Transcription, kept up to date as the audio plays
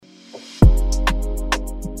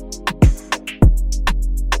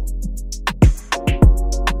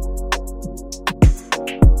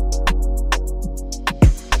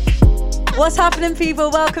What's happening, people?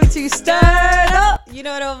 Welcome to Stir Up. You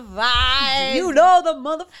know the vibes. You know the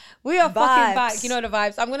mother. We are vibes. fucking back. You know the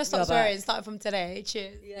vibes. I'm gonna stop swearing. Starting from today.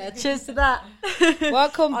 Cheers. Yeah, cheers to that.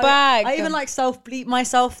 Welcome back. I even like self-bleep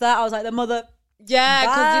myself there. I was like the mother. Yeah,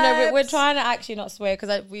 because you know we're vibes. trying to actually not swear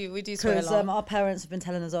because we do swear a Because lot. our parents have been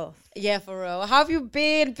telling us off. Yeah, for real. How have you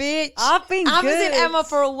been, bitch? I've been I haven't good. seen Emma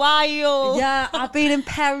for a while. Yeah, I've been in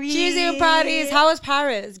Paris. She's in Paris. How was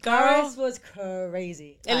Paris, girl? Paris was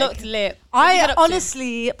crazy. It looked lit. What did you get I up to?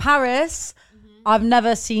 honestly, Paris, I've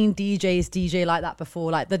never seen DJs DJ like that before.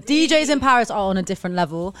 Like the DJs in Paris are on a different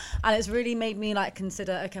level, and it's really made me like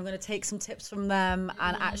consider, okay, I'm going to take some tips from them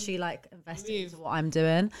and actually like invest into what I'm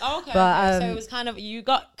doing. Oh, okay. But, so it was kind of you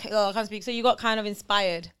got. Oh, I can't speak. So you got kind of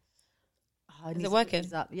inspired. Is it working?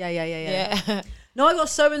 Yeah. No, I got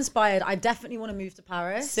so inspired. I definitely want to move to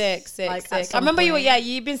Paris. Sick. Like, at I some remember point.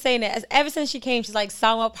 you've been saying it ever since she came. She's like,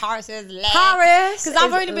 Selma, Paris is lit. Paris, because I've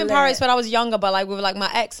is only been lit. Paris when I was younger, but like with like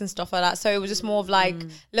my ex and stuff like that. So it was just more of like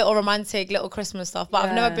little romantic, little Christmas stuff. But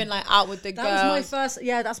I've never been like out with the girls. That was my first.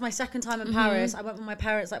 Yeah, that's my second time in Paris. I went with my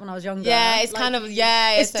parents like when I was younger. Yeah, it's like, kind of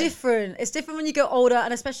It's different. It's different when you get older,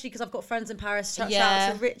 and especially because I've got friends in Paris. Shout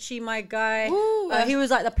out to Richie, my guy. He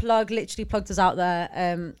was like the plug. Literally plugged us out there,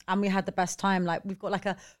 and we had the best time. Like we've got like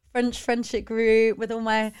a French friendship group with all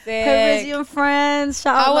my Parisian friends.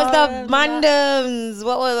 Shout out. How was the Mandems?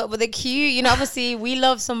 What were they cute? You know, obviously we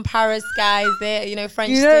love some Paris guys. They, you know, French.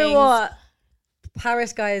 You know things. what?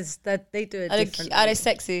 Paris guys, that they do it differently. Are they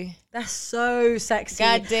sexy? They're so sexy.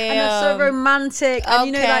 God damn. And they're so romantic. And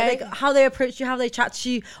you know, like Okay. how they approach you, how they chat to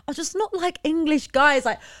you are just not like English guys.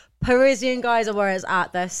 Like Parisian guys are where it's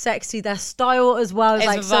at. They're sexy. Their style as well is It's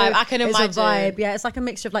like a vibe. so, I can it's imagine. a vibe. Yeah, it's like a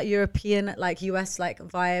mixture of like European, like US like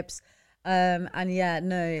vibes. And yeah,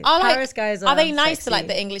 no. Paris guys are they nice sexy. to like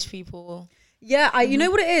the English people? Yeah, you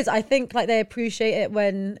know what it is? I think like they appreciate it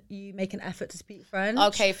when you make an effort to speak French.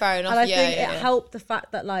 Okay, fair enough. And I think it helped the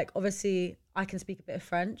fact that like obviously I can speak a bit of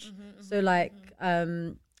French. So like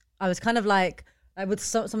I was kind of like with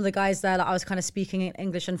some of the guys there, like I was kind of speaking in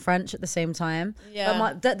English and French at the same time. Yeah.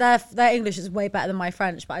 But their English is way better than my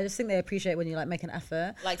French. But I just think they appreciate when you like make an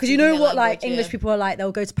effort. Like because you know speaking what, their like language, English people are like,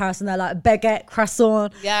 they'll go to Paris and they're like baguette,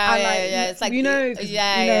 croissant. Yeah, and, yeah. It's like you know,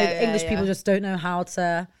 English people just don't know how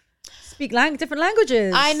to speak different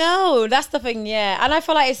languages. I know, that's the thing, yeah. And I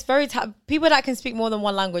feel like it's very people that can speak more than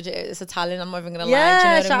one language, it's a talent. I'm not even gonna lie. Yeah, do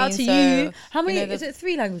you know shout what I out to mean? you. How many? You know, is it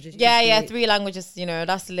 3 languages? Yeah, 3 languages. You know,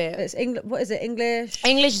 that's lit. It's English. What is it? English.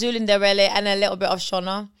 English, Zulu, Ndebele, and a little bit of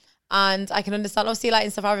Shona. And I can understand. Obviously, like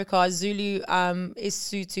in South Africa, Zulu is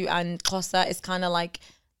Sutu, and Xhosa is kind of like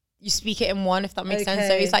you speak it in one, if that makes sense.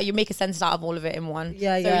 So it's like you make a sentence out of all of it in one.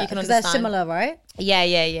 Yeah, so yeah. you can Because understand. they're similar, right? Yeah.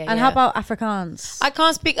 And how about Afrikaans? I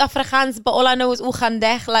can't speak Afrikaans, but all I know is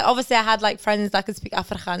Oegandech. Like obviously, I had like friends that could speak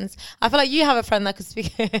Afrikaans. I feel like you have a friend that could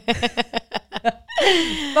speak.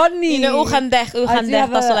 Funny. You know, Oegandech. That's all I I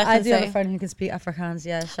can do have say. a friend who can speak Afrikaans.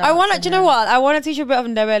 Yeah. I want to. Do you know what? I want to teach you a bit of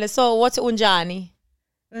Ndebele. So what's Unjani?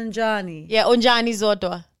 Unjani. Yeah, Unjani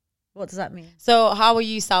Zodwa. What does that mean? So how are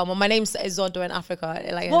you, Salma? My name's Zodwa in Africa.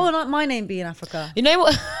 Like, What would not my name be in Africa? you know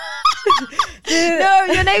what? No,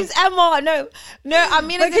 your name's Emma. No. I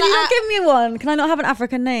mean, But can you not give me one? Can I not have an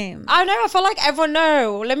African name? I know. I feel like everyone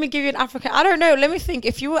know. Let me give you an African. I don't know. Let me think.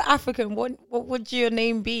 If you were African, what would your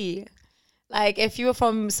name be? Like if you were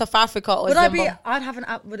from South Africa or Would I be? Zimbabwe. I'd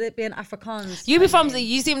have would it be an Afrikaans? You be from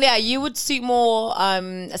you seem yeah. You would suit more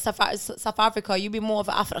South Africa. You'd be more of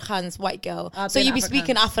an Afrikaans white girl. I'd So be an you'd be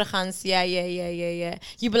speaking Afrikaans. Yeah.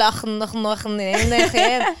 You be like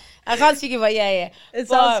I can't speak it, but yeah. It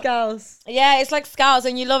sounds Scouse. Yeah, it's like Scouts,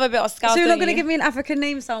 and you love a bit of Scouts. So you're not don't going to you? give me an African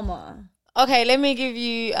name, Selma? Okay, let me give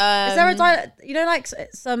you. Is there a you know, like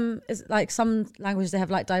some languages they have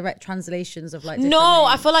like direct translations of like. No,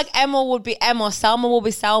 names. I feel like Emma would be Emma, Selma will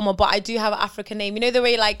be Selma, but I do have an African name. You know the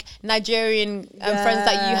way like Nigerian friends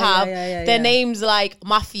that you have, their names like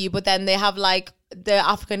Matthew, but then they have like the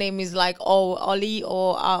African name is like Oli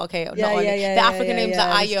or not Oli. The African names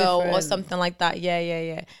are Ayo or something like that.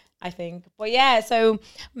 Yeah. I think, but yeah. So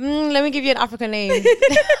let me give you an African name.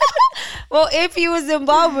 Well, if you were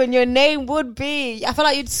Zimbabwean, your name would be. I feel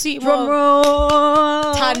like you'd suit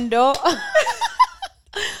more Tando.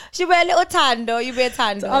 She'd be a little Tando. You'd be a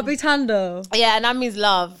Tando. I'll be Tando. Yeah, and that means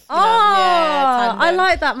love. Oh, yeah, I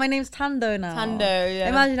like that. My name's Tando now. Tando, yeah.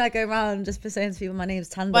 Imagine I go around just for saying to people, my name's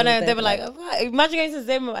Tando. But no, they were like, what? Imagine going to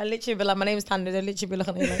Zim and literally be like, my name's Tando. They literally be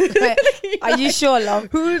looking at me like, are you sure, love?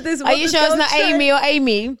 Who is this? Are you sure it's not Amy or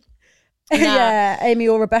Amy? Yeah, Amy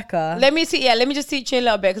or Rebecca. Let me just teach you a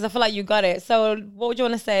little bit because I feel like you got it. So what would you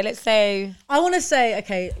want to say? Let's say... I want to say,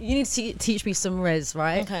 okay, you need to teach me some riz,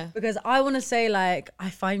 right? Okay. Because I want to say, like, I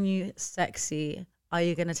find you sexy. Are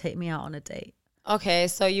you going to take me out on a date? Okay,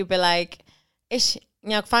 so you'd be like, ish,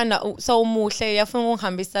 you find out so much. You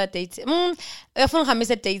can be dating. You can be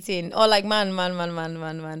dating. Or like,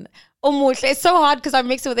 man. It's so hard because I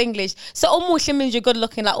mix it with English. So umuhle means you're good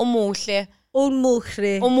looking, like umuhle.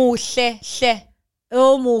 Umuhle.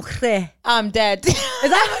 I'm dead. Is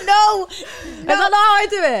that no? Is that not how I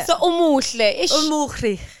do it? So umuhle.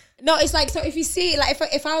 Umuhle. No, it's like, so if you see, like,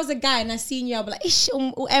 if I was a guy and I seen you, I'd be like, ish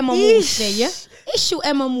Emma muhle, yeah? Ish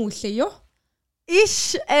Emma muhle, yo?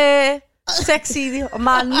 Ish sexy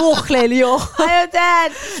man muhle, yo. I am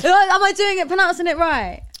dead. Am I doing it, pronouncing it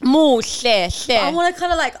right? Muhle. I want to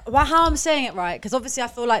kind of like, how I'm saying it right, because obviously I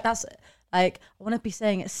feel like that's like, I want to be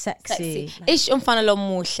saying it sexy. Like, ish fanalo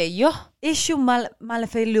muhle, yo? Ish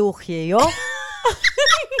malafeluche, yo?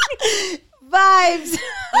 Vibes.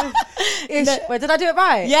 Wait, did I do it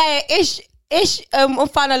right? Yeah, ish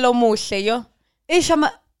fanalo muhle, yo? Ish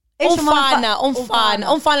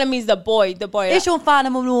Umfana means the boy. Ish umfana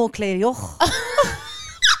muhle, yo?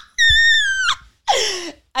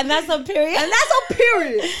 And that's a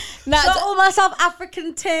period. Now, so all my South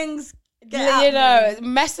African things,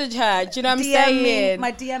 message her. Do you know what I'm saying? Me.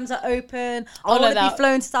 My DMs are open. I want to be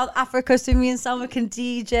flown to South Africa so me and Selma can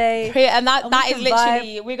DJ. And that is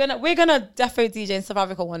literally we're gonna definitely DJ in South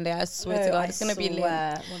Africa one day. I swear to God, it's gonna be lit.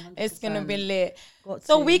 100%. It's gonna be lit.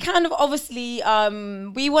 So we kind of obviously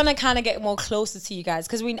we want to kind of get more closer to you guys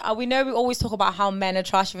because we know we always talk about how men are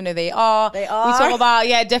trash even though they are. We talk about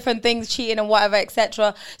different things, cheating and whatever,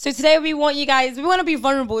 etc. So today we want to be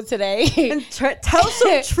vulnerable today and tell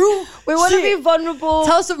some true. We want to be vulnerable.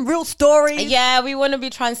 Tell some real stories. Yeah, we want to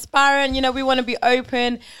be transparent. We want to be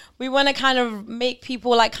open. We want to kind of make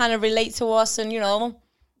people like kind of relate to us and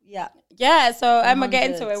Yeah, so Emma,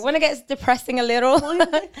 get into it. We're going to get depressing a little.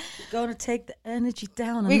 We're going to take the energy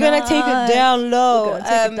down. We're going to take it down low.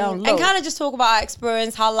 And kind of just talk about our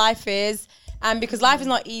experience, how life is. And because life is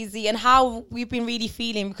not easy and how we've been really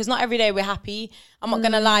feeling because not every day we're happy. I'm not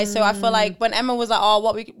going to lie. So I feel like when Emma was like,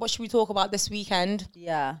 what should we talk about this weekend?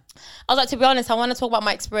 Yeah. I was like, to be honest, I want to talk about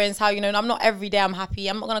my experience, how, I'm not every day I'm happy.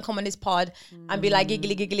 I'm not going to come on this pod and be like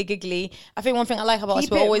giggly. I think one thing I like about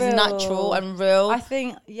us, we're always real. Natural and real. I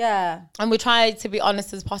think, yeah. And we try to be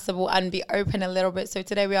honest as possible and be open a little bit. So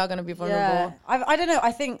today we are going to be vulnerable. Yeah. I don't know.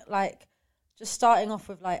 I think like just starting off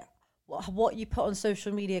with like, what you put on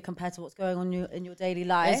social media compared to what's going on in your daily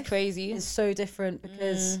life it's crazy. It's so different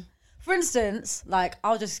because for instance, like should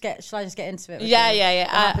I just get into it? Yeah. What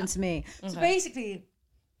happened to me. Okay. So basically,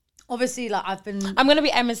 obviously like I'm going to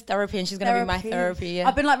be Emma's therapy and she's going to be my therapy. Yeah.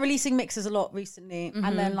 I've been like releasing mixes a lot recently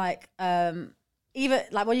and then like even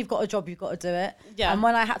like when you've got a job you've got to do it. Yeah. And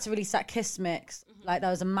when I had to release that Kiss mix, like there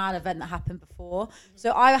was a mad event that happened before.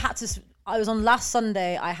 So I was on last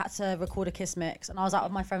Sunday, I had to record a Kiss mix and I was out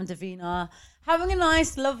with my friend Davina, having a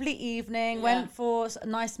nice, lovely evening, went for a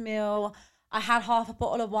nice meal. I had half a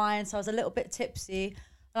bottle of wine, so I was a little bit tipsy.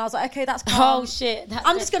 And I was like, okay, that's calm. Oh, shit.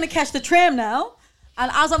 I'm just going to catch the tram now.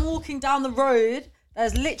 And as I'm walking down the road,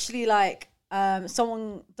 there's literally like,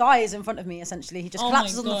 someone dies in front of me, essentially. He just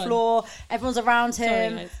collapses on the floor. Everyone's around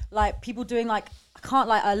him. Sorry, like, people doing like,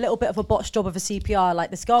 a little bit of a botched job of a CPR.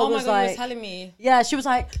 Like this girl was like, you were telling me. Yeah, she was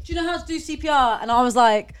like, do you know how to do CPR? And I was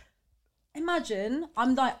like, imagine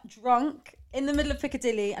I'm like drunk in the middle of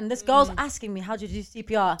Piccadilly and this girl's asking me, how do you do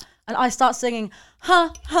CPR? And I start singing,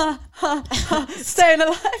 staying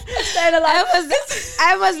alive.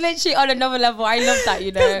 Emma's literally on another level. I love that,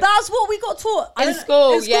 That's what we got taught. In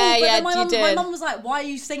school, yeah, my mum was like, why are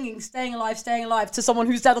you singing staying alive to someone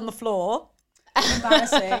who's dead on the floor?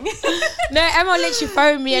 Embarrassing. No, Emma literally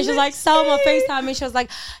phoned me and she was like, Selma, FaceTime me. She was like,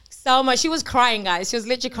 Selma, she was crying, guys. She was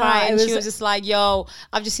literally crying. She was just like, yo,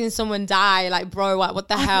 I've just seen someone die. Like, bro, what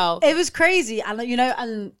the hell? It was crazy. And,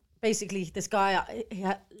 and basically this guy, he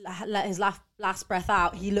had let his last breath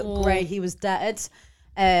out. He looked great. He was dead.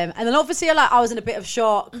 And then obviously I was in a bit of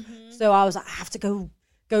shock. So I was like, I have to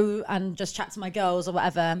go and just chat to my girls or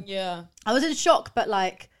whatever. Yeah. I was in shock, but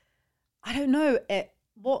like, I don't know.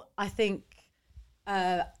 What I think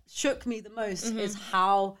shook me the most is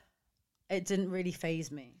how it didn't really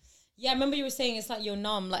faze me. Yeah, I remember you were saying it's like you're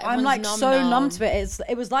numb. Like I'm like numb to it.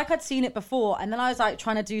 It was like I'd seen it before, and then I was like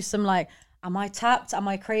trying to do some like, am I tapped? Am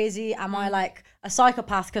I crazy? Am I like a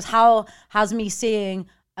psychopath? Because how has me seeing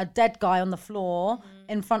a dead guy on the floor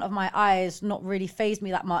in front of my eyes not really fazed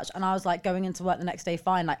me that much? And I was like going into work the next day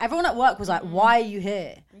fine. Like everyone at work was like, why are you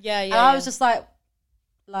here? Yeah. And I was just like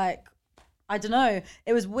I don't know.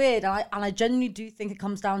 It was weird. And I genuinely do think it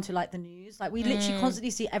comes down to like the news. Like we literally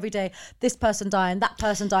constantly see every day, this person dying, that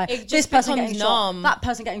person dying, this person getting shot, that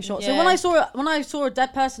person getting shot. So when I saw a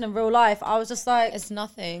dead person in real life, I was just like, it's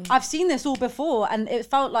nothing. I've seen this all before. And it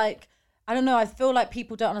felt like, I don't know, I feel like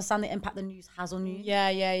people don't understand the impact the news has on you. Yeah.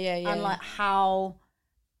 And like how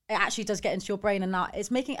it actually does get into your brain, and now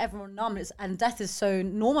it's making everyone numb. And death is so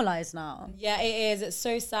normalized now. Yeah, it is. It's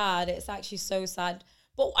so sad. It's actually so sad.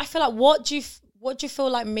 But I feel like, what do you feel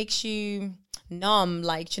like makes you numb?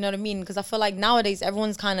 Like, do you know what I mean? Because I feel like nowadays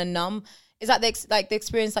everyone's kind of numb. Is that the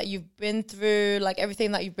experience that you've been through, like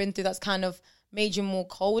everything that you've been through, that's kind of made you more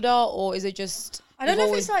colder, or is it just? I don't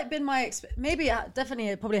know if it's like been my maybe definitely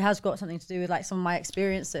it probably has got something to do with like some of my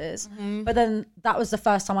experiences. But then that was the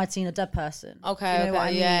first time I'd seen a dead person. Okay, you know what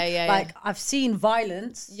I mean? Yeah. Like I've seen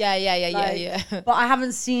violence. Yeah. But I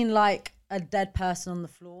haven't seen like a dead person on the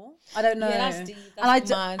floor. I don't know. Yeah, that's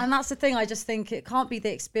deep. And that's the thing. I just think it can't be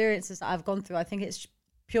the experiences that I've gone through. I think it's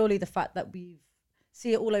purely the fact that we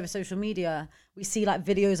see it all over social media. We see like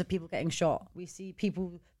videos of people getting shot. We see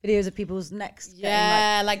videos of people's necks.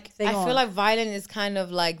 Yeah, like I feel like violence is kind of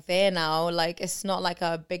like there now. Like it's not like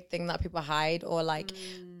a big thing that people hide, or like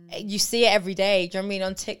you see it every day. Do you know what I mean?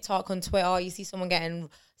 On TikTok, on Twitter, you see someone getting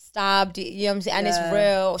stabbed, you know what I'm saying? And it's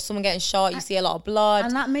real. Or someone getting shot, you see a lot of blood.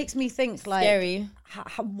 And that makes me think like, scary.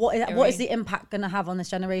 What is the impact going to have on this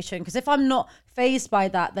generation? Because if I'm not fazed by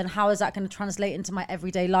that, then how is that going to translate into my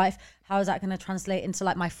everyday life? How is that going to translate into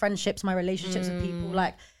like my friendships, my relationships with people?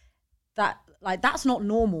 Like that's not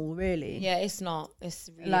normal, really. Yeah, it's not. It's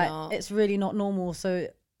really like, not. It's really not normal. So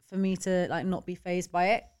for me to like not be fazed by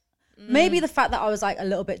it, maybe the fact that I was like a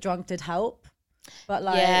little bit drunk did help. But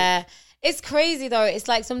like, yeah, it's crazy though. It's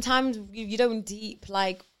like sometimes you don't deep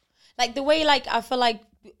like the way like I feel like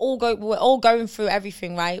we're all going through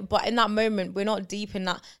everything, right? But in that moment, we're not deep in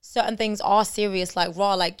that. Certain things are serious, like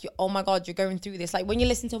raw, like oh my god, you're going through this. Like when you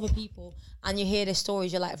listen to other people and you hear their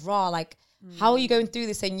stories, you're like raw, like how are you going through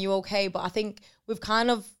this and you okay? But I think we've kind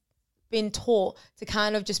of been taught to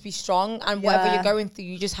kind of just be strong, and whatever you're going through,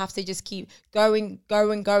 you just have to just keep going.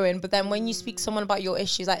 But then when you speak to someone about your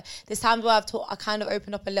issues, like there's times where I kind of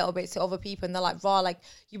open up a little bit to other people, and they're like, "Raw, like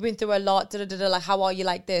you've been through a lot. Like how are you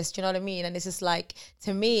like this? Do you know what I mean?" And it's just like,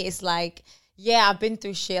 to me, it's like, yeah, I've been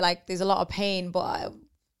through shit. Like there's a lot of pain, but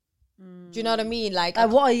do you know what I mean? Like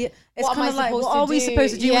what are you? It's kind of like, what are we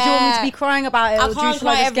supposed to do? Yeah. Do you want me to be crying about it? I can't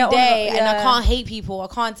cry every day, and I can't hate people. I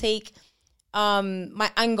can't take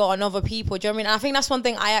my anger on other people. Do you know what I mean? And I think that's one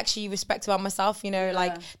thing I actually respect about myself, you know,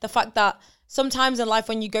 like the fact that sometimes in life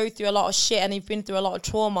when you go through a lot of shit and you've been through a lot of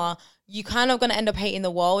trauma, you kind of going to end up hating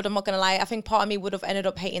the world. I'm not going to lie. I think part of me would have ended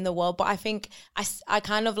up hating the world, but I think I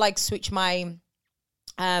kind of like switch my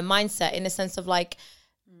mindset in the sense of like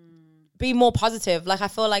be more positive. Like I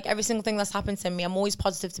feel like every single thing that's happened to me, I'm always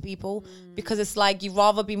positive to people because it's like you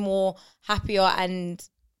rather be more happier and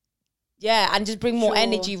and just bring more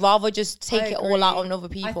energy rather just take it all out on other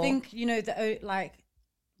people. I think, you know, like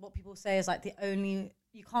what people say is like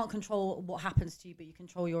you can't control what happens to you, but you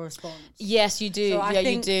control your response. Yes, you do. So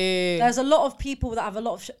you do. There's a lot of people that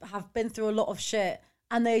have been through a lot of shit,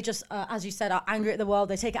 and they just, as you said, are angry at the world.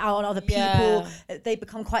 They take it out on other people. They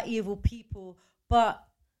become quite evil people. But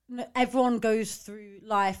everyone goes through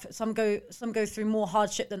life. Some go through more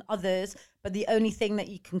hardship than others, but the only thing that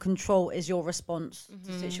you can control is your response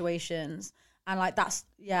to situations. And like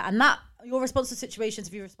your response to situations,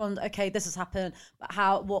 if you respond, okay, this has happened,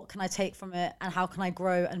 but what can I take from it, and how can I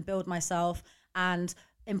grow and build myself and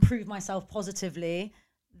improve myself positively,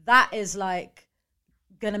 that is like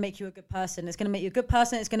gonna make you a good person. It's gonna make you a good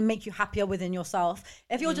person. It's gonna make you happier within yourself.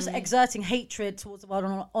 If you're just exerting hatred towards the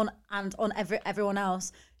world on everyone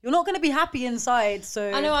else, you're not gonna be happy inside. So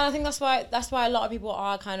I know, and I think that's why a lot of people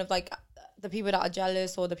are kind of like the people that are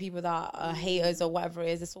jealous or the people that are haters or whatever it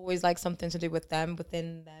is. It's always like something to do with them,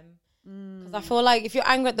 within them. Because I feel like if you're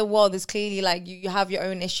angry at the world, it's clearly like you have your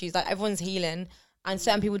own issues. Like everyone's healing, and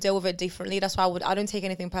certain people deal with it differently. That's why I don't take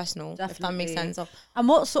anything personal. Definitely. If that makes sense. And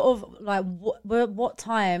what sort of like what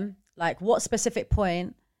time, like what specific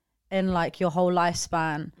point in like your whole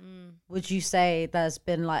lifespan would you say there's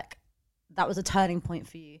been like that was a turning point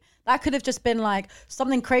for you? That could have just been like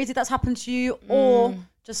something crazy that's happened to you, or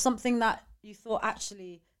just something that you thought,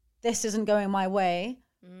 actually this isn't going my way,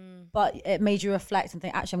 but it made you reflect and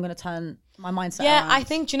think, actually I'm going to turn my mindset around. I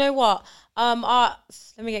think, do you know what,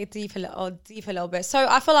 let me get deep a little bit. So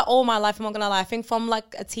I feel like all my life, I'm not gonna lie, I think from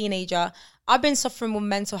like a teenager I've been suffering with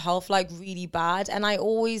mental health like really bad, and I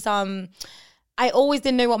always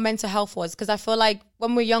didn't know what mental health was, because I feel like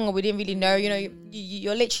when we're younger we didn't really know, you know,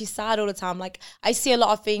 you're literally sad all the time. Like I see a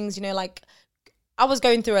lot of things, you know, like I was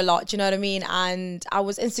going through a lot, do you know what I mean? And I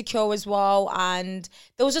was insecure as well. And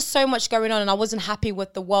there was just so much going on and I wasn't happy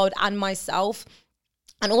with the world and myself.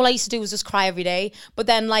 And all I used to do was just cry every day. But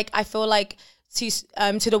then like, I feel like to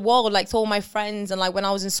the world, like to all my friends and like when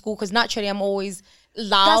I was in school, because naturally I'm always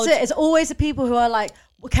loud. That's it. It's always the people who are like,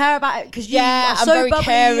 care about it because you are so very bubbly,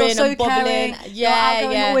 caring, you're so and bubbling. caring, you're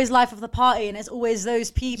outgoing, always life of the party, and it's always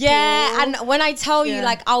those people. Yeah, and when I tell you,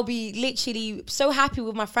 like, I'll be literally so happy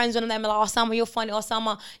with my friends. One of them are like, oh, Selma, you're funny. Oh,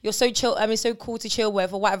 Selma, you're so chill. I mean, so cool to chill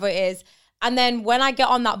with, or whatever it is. And then when I get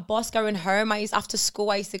on that bus going home, after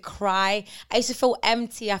school, I used to cry. I used to feel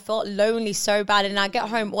empty. I felt lonely so bad. And I get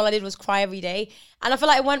home, all I did was cry every day. And I feel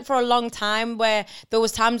like it went for a long time where there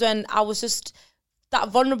was times when I was just that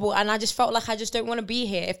vulnerable and I just felt like I just don't want to be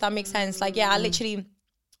here, if that makes sense. Like, I literally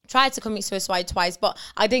tried to commit suicide twice, but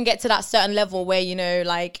I didn't get to that certain level where, you know,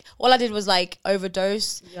 like all I did was like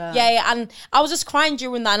overdose. And I was just crying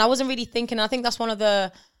during that and I wasn't really thinking. I think that's one of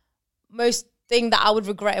the most thing that I would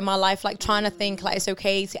regret in my life, like trying to think like it's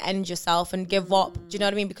okay to end yourself and give up. Do you know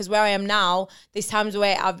what I mean? Because where I am now, there's times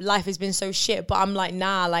where life has been so shit, but I'm like,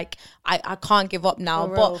 nah, like I can't give up now.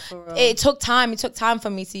 But it took time. It took time for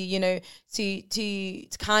me to, you know, to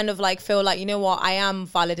kind of like feel like, you know what, I am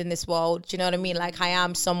valid in this world. Do you know what I mean? Like I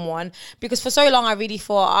am someone. Because for so long I really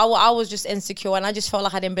thought I was just insecure and I just felt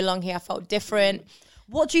like I didn't belong here. I felt different.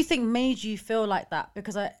 What do you think made you feel like that?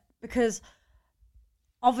 Because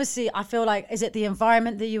obviously, I feel like, is it the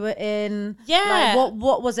environment that you were in? Yeah. Like,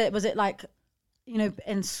 what was it? Was it like, you know,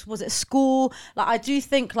 was it school? Like, I do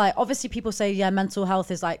think, like, obviously people say, mental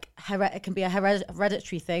health is like, it can be a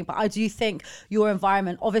hereditary thing, but I do think your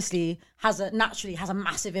environment obviously naturally has a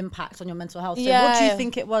massive impact on your mental health. So what do you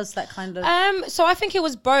think it was that kind of... So I think it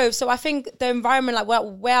was both. So I think the environment, like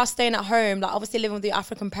where I was staying at home, like obviously living with the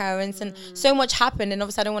African parents and so much happened. And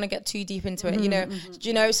obviously I don't want to get too deep into it,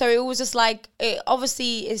 you know, so it was just like,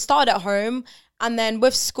 it started at home and then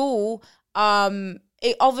with school,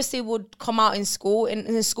 it obviously would come out in school.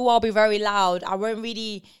 In school, I'll be very loud. I won't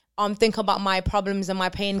really think about my problems and my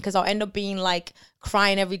pain because I'll end up being like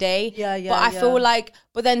crying every day. But I feel like,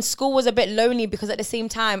 but then school was a bit lonely because at the same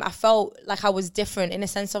time, I felt like I was different in a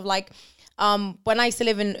sense of like, when I used to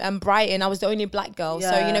live in Brighton, I was the only black girl.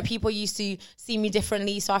 So, you know, people used to see me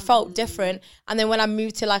differently. So I felt different. And then when I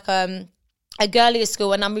moved to like, a girlier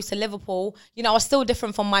school and I moved to Liverpool, you know, I was still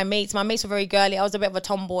different from my mates. My mates were very girly. I was a bit of a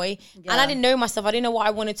tomboy and I didn't know myself. I didn't know what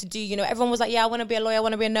I wanted to do. You know, everyone was like, yeah, I want to be a lawyer. I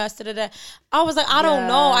want to be a nurse. I was like, I don't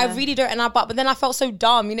know. I really don't. But then I felt so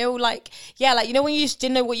dumb, you know, like, like, you know, when you just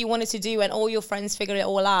didn't know what you wanted to do and all your friends figured it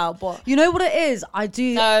all out. But you know what it is? I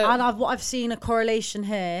do. And I've seen a correlation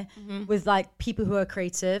here with like people who are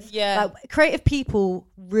creative. Like creative people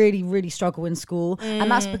really, really struggle in school.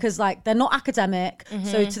 And that's because like they're not academic.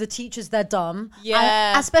 So to the teachers, they're dumb.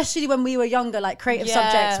 And especially when we were younger, like creative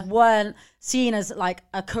subjects weren't seen as like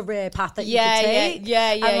a career path that you could take.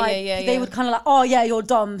 They would kind of like, oh yeah, you're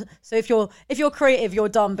dumb. So if you're creative, you're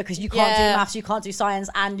dumb because you can't do maths, you can't do science,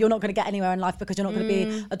 and you're not going to get anywhere in life because you're not going to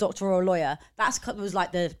be a doctor or a lawyer. Was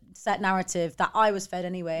like the set narrative that I was fed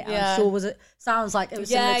anyway. And I'm sure sounds like it was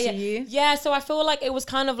similar to you. Yeah, so I feel like it was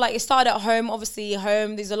kind of like, it started at home. Obviously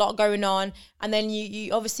home, there's a lot going on, and then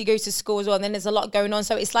you obviously go to school as well, and then there's a lot going on.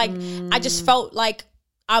 So it's like I just felt like,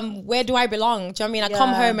 where do I belong? Do you know what I mean? I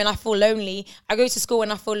come home and I feel lonely. I go to school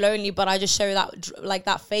and I feel lonely, but I just show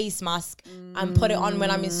that face mask and put it on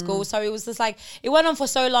when I'm in school. So it was just like, it went on for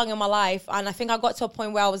so long in my life. And I think I got to a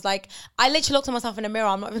point where I was like, I literally looked at myself in the mirror.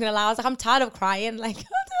 I'm not even gonna lie. I was like, I'm tired of crying. Like,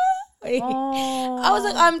 I was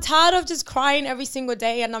like, I'm tired of just crying every single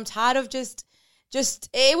day. And I'm tired of just,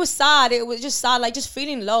 it was sad. It was just sad, like just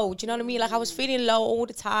feeling low. Do you know what I mean? Like I was feeling low all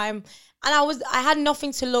the time. And I had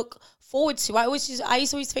nothing to look forward to. I used to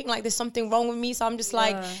always think like there's something wrong with me. So I'm just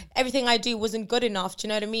like, everything I do wasn't good enough. Do you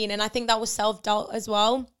know what I mean? And I think that was self-doubt as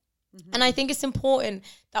well. And I think it's important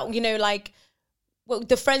that, you know, like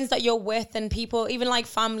the friends that you're with and people, even like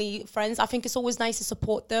family, friends, I think it's always nice to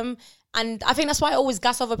support them. And I think that's why I always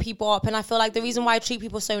gas other people up. And I feel like the reason why I treat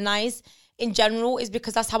people so nice in general is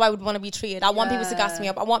because that's how I would want to be treated. I want people to gas me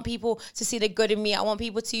up. I want people to see the good in me. I want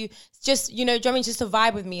people to just, you know, do you know what I mean? Just to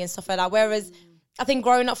vibe with me and stuff like that. Whereas I think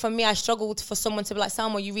growing up for me, I struggled for someone to be like,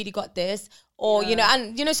 Selma, you really got this. Or, you know,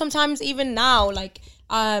 and, you know, sometimes even now, like,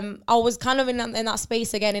 I was kind of in that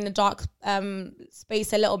space again, in a dark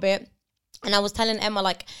space a little bit. And I was telling Emma,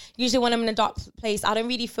 like, usually when I'm in a dark place, I don't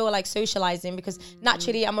really feel like socializing because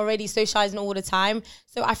naturally I'm already socializing all the time.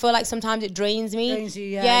 So I feel like sometimes it drains me. Drains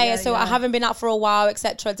you, So I haven't been out for a while,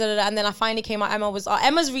 etc. And then I finally came out.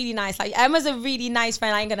 Emma's really nice. Like, Emma's a really nice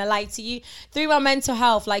friend. I ain't gonna lie to you. Through my mental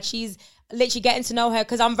health, like, she's literally getting to know her,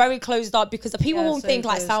 because I'm very closed up, because the people won't think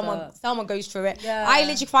like Selma goes through it. I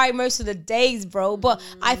literally cry most of the days, bro. But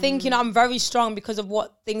I think, you know, I'm very strong because of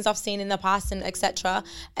what things I've seen in the past and etc.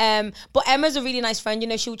 But Emma's a really nice friend. You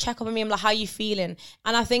know, she'll check up on me. I'm like, how you feeling?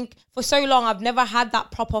 And I think for so long I've never had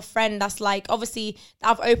that proper friend that's like, obviously, that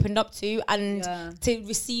I've opened up to and to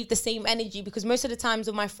receive the same energy, because most of the times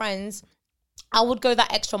with my friends, I would go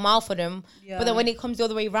that extra mile for them. But then when it comes the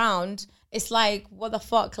other way around, it's like, what the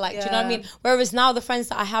fuck? Like, do you know what I mean? Whereas now, the friends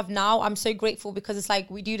that I have now, I'm so grateful, because it's like,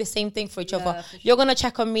 we do the same thing for each other. For you're going to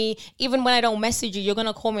check on me. Even when I don't message you, you're going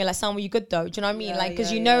to call me like, Sam, were you good though? Do you know what I mean? Like,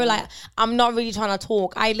 because you know, like, I'm not really trying to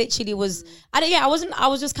talk. I literally was, I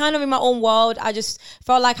was just kind of in my own world. I just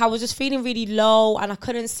felt like I was just feeling really low and I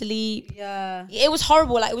couldn't sleep. It was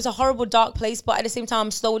horrible. Like, it was a horrible, dark place. But at the same time,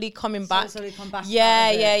 I'm slowly coming back. Slowly come back.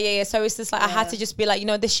 Yeah. So it's just like, I had to just be like, you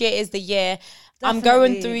know, this year is the year. Definitely. I'm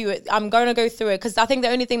going through it. I'm going to go through it, because I think the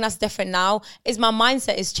only thing that's different now is my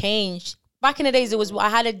mindset is changed. Back in the days, I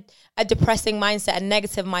had a depressing mindset, a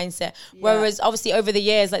negative mindset. Whereas obviously over the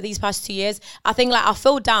years, like these past 2 years, I think like I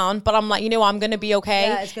feel down, but I'm like, you know what, I'm going to be okay.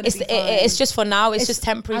 Yeah, it's going to be fine. It's just for now. It's just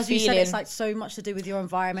temporary as you feeling. said, it's like so much to do with your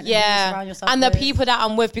environment and who you surround yourself and with. The people that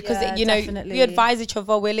I'm with, because you know, we advise each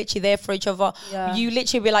other. We're literally there for each other. You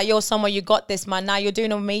literally be like, yo, someone, you got this, man. Now you're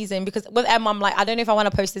doing amazing. Because with Emma, I'm like, I don't know if I want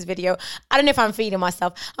to post this video. I don't know if I'm feeding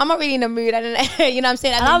myself. I'm not really in the mood. I don't know. You know what I'm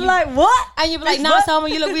saying? And I'm like, what? And you're like, nah, Selma,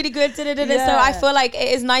 you look really good. So I feel like it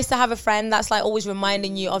is nice to have a friend that's like always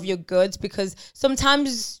reminding you of your goods, because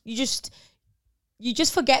sometimes you just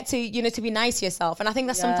forget to, you know, to be nice to yourself. And I think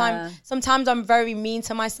that sometimes I'm very mean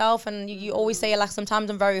to myself, and you always say like sometimes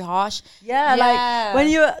I'm very harsh. Like when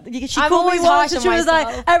she called me once and she was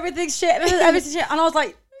like, everything's shit, and I was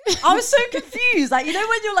like, I was so confused. Like, you know,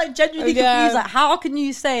 when you're like genuinely confused, like how can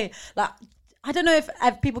you say, like, I don't know if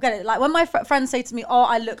people get it. Like when my friends say to me, oh,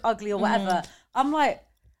 I look ugly or whatever, I'm like,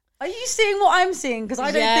 are you seeing what I'm seeing? Because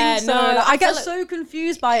I don't think so. No, like, I get so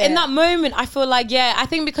confused by it. In that moment, I feel like, I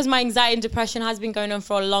think because my anxiety and depression has been going on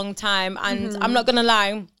for a long time. And I'm not going to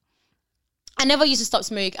lie, I never used to stop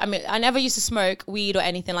smoke. I mean, I never used to smoke weed or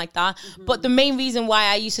anything like that. But the main reason why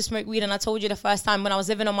I used to smoke weed, and I told you the first time when I was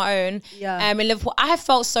living on my own in Liverpool, I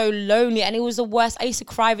felt so lonely, and it was the worst. I used to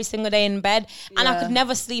cry every single day in bed, and I could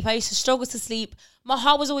never sleep. I used to struggle to sleep. My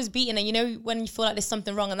heart was always beating, and you know when you feel like there's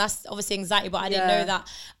something wrong, and that's obviously anxiety, but I didn't know that.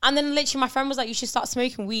 And then literally my friend was like, you should start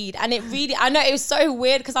smoking weed. And it really, I know it was so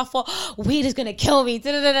weird, because I thought, weed is gonna kill me.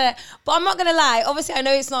 But I'm not gonna lie, obviously I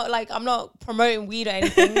know it's not like, I'm not promoting weed or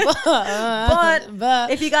anything,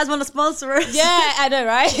 but if you guys want to sponsor us, I know,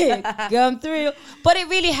 right? Going through. But it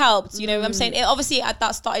really helped, you know what I'm saying? It, obviously at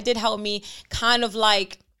that start, it did help me kind of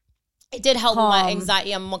like, it did help with my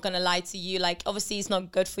anxiety. I'm not gonna lie to you. Like, obviously, it's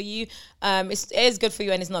not good for you. It is good for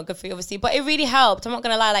you, and it's not good for you, obviously. But it really helped. I'm not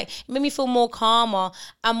gonna lie. Like, it made me feel more calmer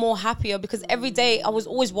and more happier, because every day I was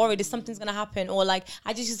always worried if something's gonna happen, or like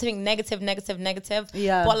I just used to think negative.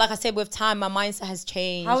 Yeah. But like I said, with time, my mindset has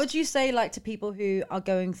changed. How would you say, like, to people who are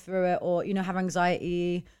going through it, or you know, have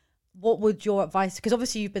anxiety? What would your advice? Because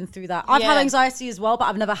obviously you've been through that. I've had anxiety as well, but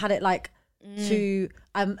I've never had it like to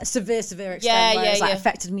a severe extent where it's like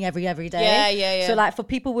affected me every day. So like for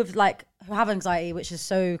people with like who have anxiety, which is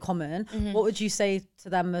so common, what would you say to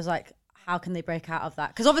them as like, how can they break out of that?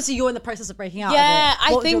 Because obviously you're in the process of breaking out of it.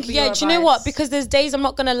 I think, do you know what? Because there's days, I'm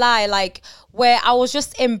not gonna lie, like where I was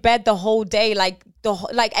just in bed the whole day, like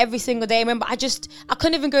every single day. I remember I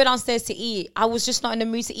couldn't even go downstairs to eat. I was just not in the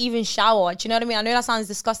mood to even shower. Do you know what I mean? I know that sounds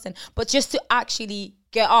disgusting, but just to actually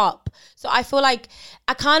get up. So I feel like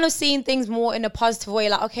I kind of seen things more in a positive way,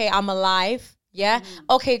 like, okay, I'm alive.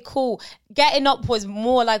 Okay, cool. Getting up was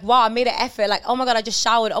more like, wow, I made an effort. Like, oh my God, I just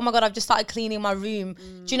showered. Oh my God, I've just started cleaning my room.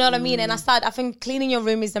 Do you know what I mean? And I think cleaning your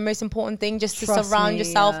room is the most important thing, just to surround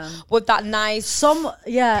yourself with that nice,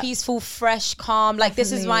 peaceful, fresh, calm. Like,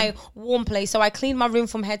 this is my warm place. So I clean my room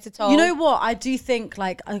from head to toe. You know what? I do think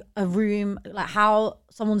like a room, like how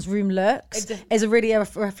someone's room looks is really a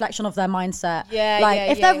reflection of their mindset.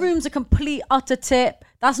 If their room's a complete utter tip,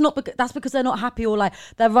 that's because they're not happy, or like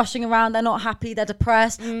they're rushing around, they're not happy, they're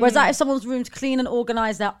depressed. Whereas that if someone's room's clean and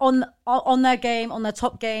organized, they're on their game, on their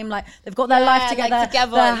top game, like they've got their life together, like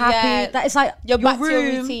they're happy. That it's like you're your back room,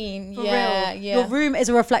 to your routine. For real. Your room is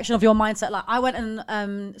a reflection of your mindset. Like I went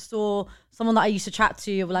and saw someone that I used to chat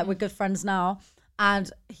to, like we're good friends now.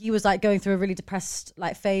 And he was like going through a really depressed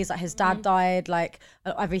like phase. Like his dad died, like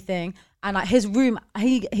everything. And like his room,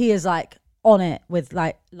 he is like on it with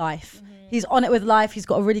like life. He's on it with life. He's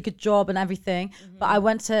got a really good job and everything. But I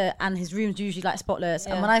went to, and his room's usually like spotless.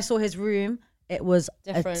 And when I saw his room, it was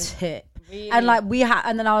different. A tip. Really? And like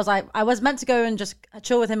and then I was like, I was meant to go and just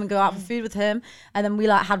chill with him and go out for food with him. And then we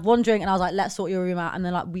like had one drink and I was like, let's sort your room out. And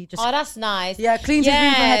then like we just. Oh, that's nice. Yeah, cleaned his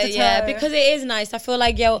room from head to toe. Yeah, because it is nice. I feel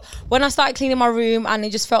like, when I started cleaning my room and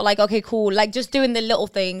it just felt like, okay, cool. Like just doing the little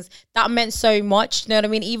things, that meant so much. You know what I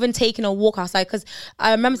mean? Even taking a walk outside. Because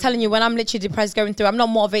I remember telling you, when I'm literally depressed going through, I'm not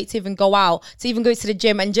motivated to even go out, to even go to the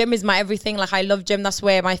gym. And gym is my everything. Like I love gym. That's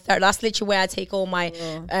where that's literally where I take all my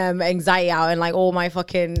anxiety out and like all my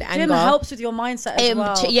fucking anger. Gym helps with your mindset as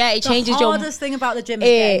well. It changes your... The hardest thing about the gym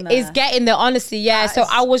is getting there, honestly, yeah. So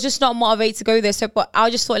I was just not motivated to go there. So, but I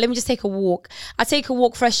just thought, let me just take a walk. I take a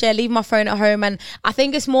walk, fresh air, leave my phone at home. And I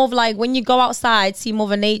think it's more of like when you go outside, see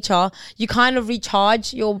Mother Nature, you kind of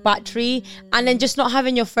recharge your battery. And then just not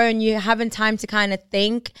having your phone, you're having time to kind of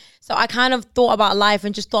think. So I kind of thought about life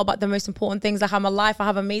and just thought about the most important things. Like I'm alive, I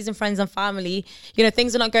have amazing friends and family. You know,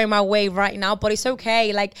 things are not going my way right now, but it's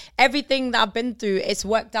okay. Like everything that I've been through, it's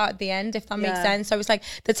worked out at the end, if that makes sense. So it's like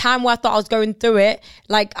the time where I thought I was going through it,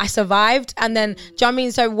 like I survived. And then, do you know what I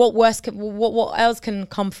mean? So what else can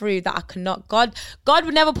come through that I cannot? God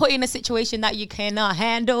would never put you in a situation that you cannot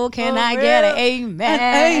handle. Can I get it?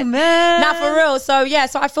 Amen. Amen. Not for real. So yeah,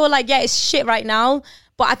 so I feel like, it's shit right now.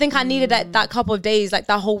 But I think I needed that couple of days, like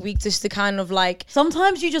that whole week, just to kind of like...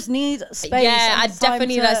 Sometimes you just need space. Yeah, I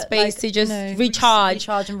definitely need that space to just recharge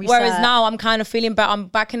and reset. Whereas now I'm kind of feeling better. I'm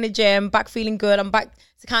back in the gym, back feeling good. I'm back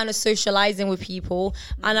to kind of socializing with people.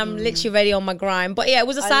 And I'm literally ready on my grind. But yeah, it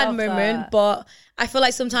was a sad moment. But I feel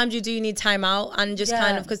like sometimes you do need time out and just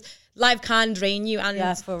kind of... Because life can drain you and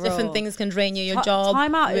different things can drain you, your job.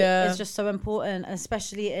 Time out is just so important,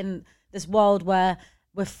 especially in this world where...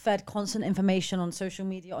 we're fed constant information on social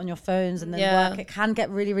media, on your phones, and then work. It can get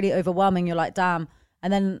really, really overwhelming. You're like, damn.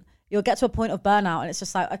 And then you'll get to a point of burnout and it's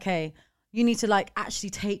just like, okay, you need to like actually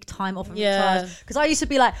take time off and recharge. Because I used to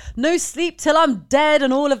be like, no sleep till I'm dead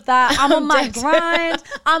and all of that. I'm on my grind.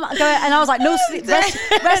 I'm going, and I was like, no sleep,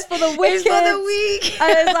 rest for the wicked. It's for the week.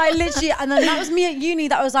 And it was like literally, and then that was me at uni.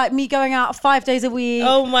 That was like me going out 5 days a week.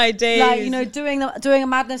 Oh my days. Like, you know, doing a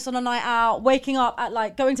madness on a night out, waking up at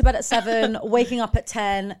like, going to bed at 7, waking up at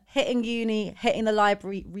 10, hitting uni, hitting the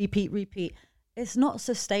library, repeat. It's not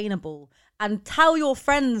sustainable. And tell your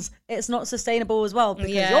friends it's not sustainable as well,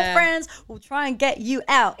 because your friends will try and get you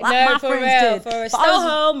out like my friends did. For real. Stay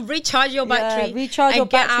home, recharge your battery, and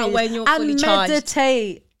get out when you're fully charged.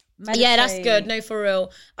 Meditate. Yeah, that's good. No, for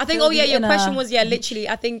real. I think. Your question was literally.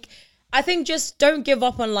 I think just don't give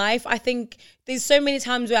up on life. I think there's so many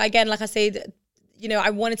times where, again, like I said, you know, I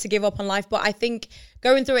wanted to give up on life, but I think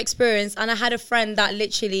going through experience, and I had a friend that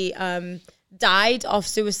literally died of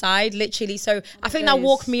suicide, literally. So I think that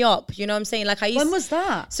woke me up, you know what I'm saying? Like when was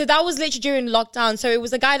that? So that was literally during lockdown. So it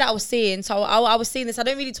was a guy that I was seeing. So I was seeing this. I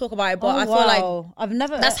don't really talk about it, but I feel like I've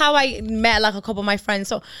never... That's how I met like a couple of my friends.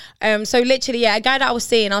 So literally, a guy that I was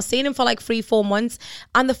seeing him for like 3-4 months.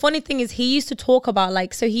 And the funny thing is, he used to talk about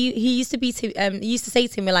like, so he used to say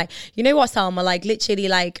to me like, you know what, Selma, like literally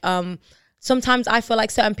like sometimes I feel like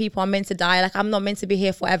certain people are meant to die. Like I'm not meant to be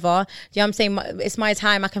here forever. You know what I'm saying? It's my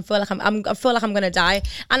time. I can feel like I feel like I'm gonna die.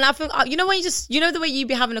 And I feel, you know, when you know the way you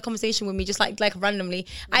be having a conversation with me, just like randomly.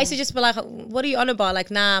 I used to just be like, what are you on about? Like,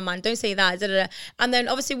 nah, man, don't say that. And then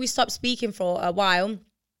obviously we stopped speaking for a while.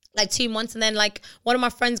 Like 2 months, and then like one of my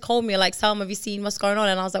friends called me like, Selma, have you seen what's going on?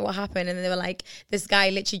 And I was like, what happened? And then they were like, this guy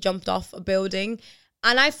literally jumped off a building.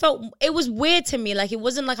 And I felt, it was weird to me. Like, it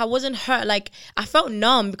wasn't like I wasn't hurt. Like, I felt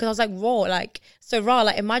numb because I was like, raw. Like, so raw.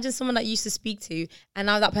 Like, imagine someone that you used to speak to and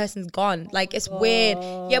now that person's gone. Like, it's weird.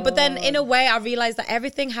 Yeah, but then in a way, I realized that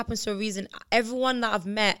everything happens for a reason. Everyone that I've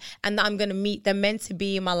met and that I'm going to meet, they're meant to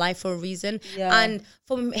be in my life for a reason. Yeah. And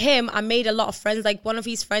from him, I made a lot of friends. Like, one of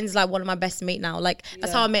his friends is like one of my best mates now. Like,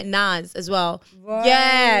 that's how I met Naz as well. Right.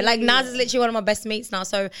 Yeah, like Naz is literally one of my best mates now.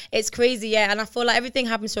 So it's crazy, yeah. And I feel like everything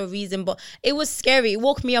happens for a reason. But it was scary. It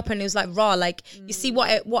woke me up and it was like raw. Like, you see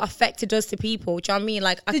what affect it does to people. Do you know what I mean?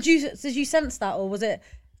 Like, did you sense that, or was it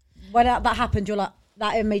when that happened? You're like,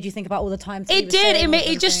 that it made you think about all the times. It did.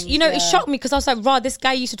 It just, you know, it shocked me because I was like, raw. This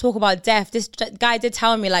guy used to talk about death. This guy did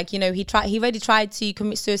tell me, like, you know, he already tried to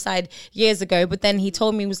commit suicide years ago, but then he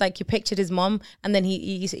told me, he was like, he pictured his mom, and then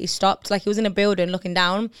he stopped. Like, he was in a building looking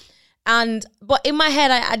down. But in my head,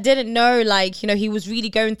 I didn't know, like, you know, he was really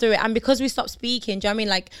going through it. And because we stopped speaking, do you know what I mean?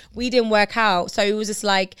 Like, we didn't work out. So it was just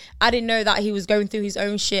like, I didn't know that he was going through his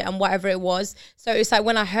own shit and whatever it was. So it's like,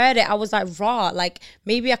 when I heard it, I was like, raw. Like,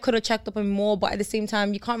 maybe I could have checked up on him more, but at the same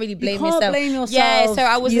time, you can't really blame yourself. Yeah, so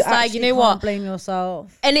I was just like, you know what? Blame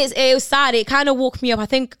yourself. And it was sad. It kind of woke me up. I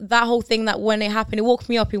think that whole thing, that when it happened, it woke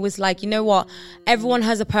me up. It was like, you know what? Everyone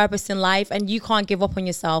has a purpose in life and you can't give up on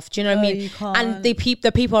yourself. Do you know what I mean? You can't. And the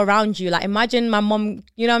people around around you. Like imagine my mom,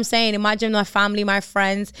 you know what I'm saying? Imagine my family, my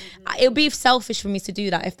friends. It would be selfish for me to do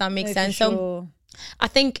that, if that makes sense. So I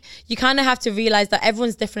think you kind of have to realize that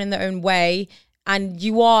everyone's different in their own way, and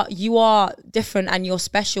you are different, and you're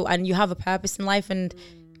special, and you have a purpose in life, and do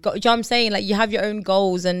you know what I'm saying? Like you have your own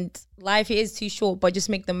goals, and life is too short, but just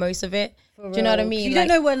make the most of it. Do you know what I mean? You don't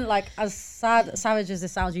know when, like, as savage as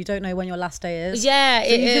this sounds, you don't know when your last day is. Yeah, so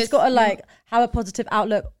you just got to like have a positive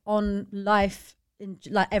outlook on life in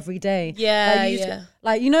like every day. Yeah,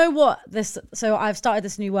 like you know what this. So I've started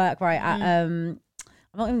this new work right at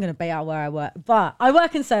I'm not even going to bait out where I work, but I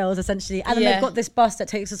work in sales essentially. And then they've got this bus that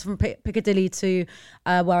takes us from Piccadilly to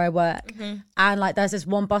where I work. And like, there's this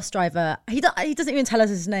one bus driver. He doesn't even tell us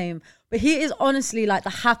his name, but he is honestly like the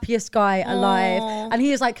happiest guy alive. And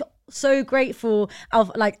he is like so grateful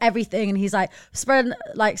of like everything. And he's like spread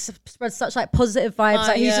such like positive vibes.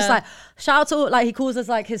 Like he's just like, shout out to, like, he calls us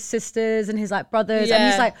like his sisters and his like brothers. And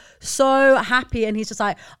he's like so happy. And he's just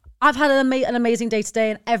like, I've had an amazing day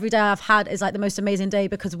today, and every day I've had is like the most amazing day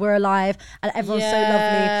because we're alive and everyone's so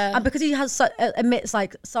lovely. And because he has emits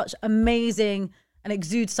like such amazing and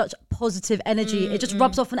exudes such positive energy, it just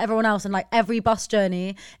rubs off on everyone else. And like every bus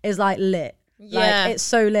journey is like lit. Like it's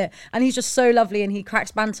so lit. And he's just so lovely, and he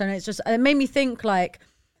cracks banter, and it made me think like,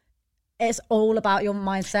 it's all about your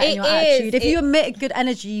mindset and your attitude. If you emit good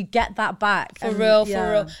energy, you get that back. For real.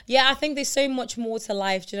 Yeah, I think there's so much more to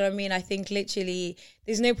life. Do you know what I mean? I think literally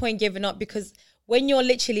there's no point giving up, because when you're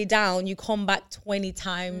literally down, you come back 20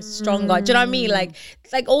 times stronger. Do you know what I mean? Like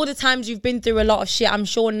all the times you've been through a lot of shit, I'm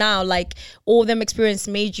sure now, like all them experience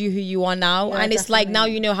made you who you are now. And it's like now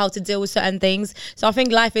you know how to deal with certain things. So I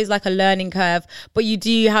think life is like a learning curve, but you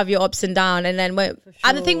do have your ups and downs. And then and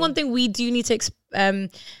I think one thing we do need to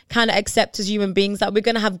kind of accept as human beings, that we're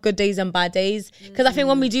gonna have good days and bad days, because I think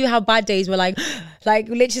when we do have bad days, we're like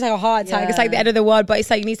literally it's like a heart attack. It's like the end of the world. But it's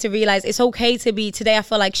like you need to realize it's okay to be, today I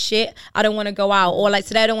feel like shit, I don't want to go out, or like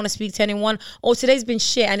today I don't want to speak to anyone, or today's been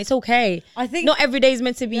shit, and it's okay. I think not every day is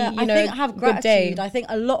meant to be you know, have gratitude. Good day. I think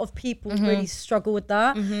a lot of people really struggle with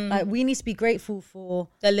that. Like we need to be grateful for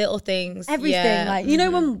the little things, everything. Like you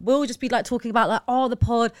know, when we'll just be like talking about like, oh, the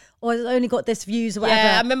pod, or it's only got this views or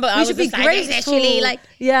whatever. I remember we should be grateful. Like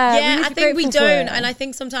I think we don't, and I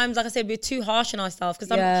think sometimes, like I said, we're too harsh on ourselves,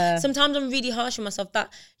 because sometimes I'm really harsh on myself,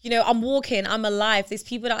 that you know, I'm walking, I'm alive, there's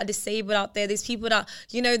people that are disabled out there, there's people that,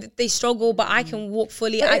 you know, they struggle, but I can walk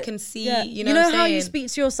fully, I can see, you know what I'm how saying? You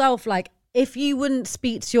speak to yourself, like if you wouldn't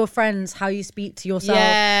speak to your friends how you speak to yourself,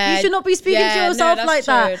 you should not be speaking to yourself like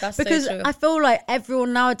that. That's because so I feel like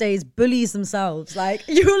everyone nowadays bullies themselves. Like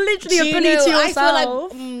you're literally a bully to yourself.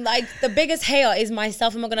 I feel like the biggest hater is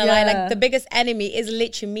myself. I'm not gonna lie. Like the biggest enemy is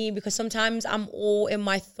literally me, because sometimes I'm all in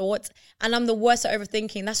my thoughts, and I'm the worst at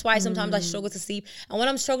overthinking. That's why sometimes I struggle to sleep. And when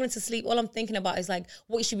I'm struggling to sleep, all I'm thinking about is like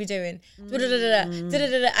what you should be doing.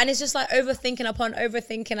 And it's just like overthinking upon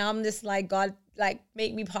overthinking. I'm just like, God, like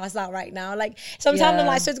make me pass out right now. Like sometimes I'm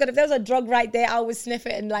like, so it's good, if there was a drug right there, I would sniff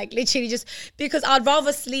it, and like literally just because I'd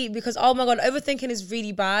rather sleep, because oh my God, overthinking is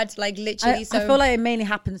really bad. Like literally. I feel like it mainly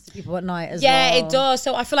happens to people at night as well. Yeah, it does.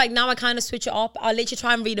 So I feel like now I kind of switch it up. I literally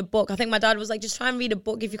try and read a book. I think my dad was like, just try and read a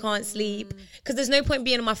book if you can't sleep, because there's no point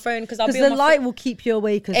being on my phone, because the light will keep you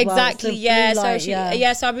awake as well. Exactly.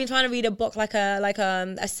 So I've been trying to read a book, like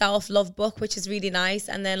a self-love book, which is really nice.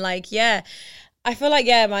 And then I feel like,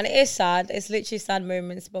 man, it is sad. It's literally sad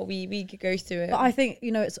moments, but we go through it. But I think,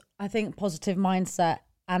 you know, I think positive mindset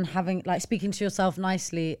and having, like, speaking to yourself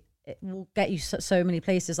nicely, it will get you so many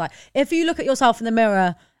places. Like, if you look at yourself in the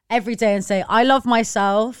mirror every day and say, I love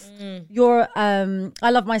myself, I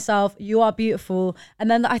love myself, you are beautiful. And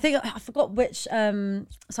then I forgot which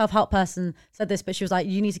self-help person said this, but she was like,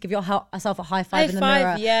 you need to give yourself a high five in the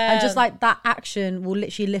mirror. And just like that action will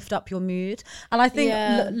literally lift up your mood. And I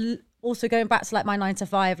think also going back to like my 9 to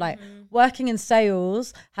 5, like working in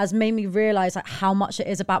sales has made me realize like how much it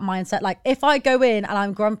is about mindset. Like if I go in and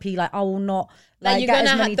I'm grumpy, like I will not like you're get gonna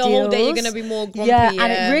as many the deals. Whole day you're gonna be more grumpy.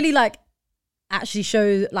 And it really like actually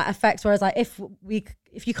shows like effects. Whereas like if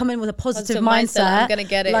you come in with a positive mindset, I'm gonna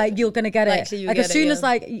get it. Like you're gonna get it. Like as soon as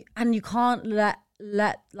like, and you can't let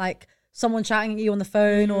like someone shouting at you on the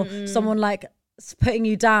phone or someone like putting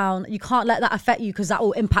you down, you can't let that affect you, because that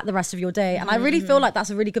will impact the rest of your day. And I really feel like that's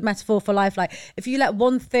a really good metaphor for life. Like if you let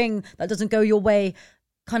one thing that doesn't go your way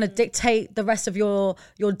kind of dictate the rest of your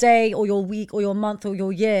day or your week or your month or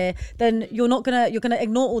your year, then you're gonna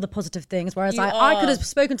ignore all the positive things. Whereas I could have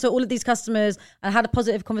spoken to all of these customers and had a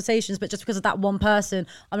positive conversations, but just because of that one person,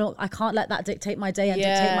 I can't let that dictate my day and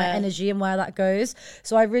dictate my energy and where that goes.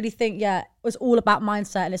 So I really think it's all about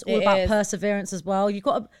mindset, and it's all about perseverance as well. You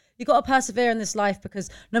You got to persevere in this life,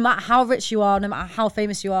 because no matter how rich you are, no matter how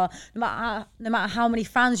famous you are, no matter how many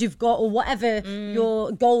fans you've got or whatever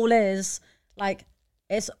your goal is, like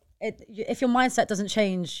if your mindset doesn't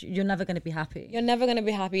change, you're never going to be happy. You're never going to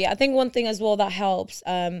be happy. I think one thing as well that helps,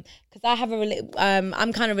 because I have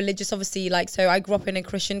I'm kind of religious, obviously, like, so I grew up in a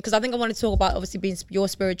Christian, because I think I want to talk about obviously being you're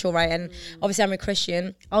spiritual, right? And obviously I'm a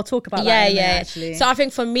Christian. I'll talk about that in a minute, actually. So I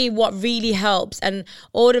think for me, what really helps, and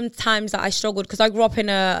all the times that I struggled, because I grew up in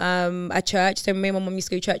a church, so me and my mum used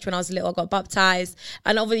to go to church when I was little. I got baptized,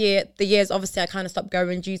 and over the years, obviously I kind of stopped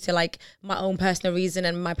going due to like my own personal reason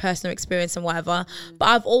and my personal experience and whatever. But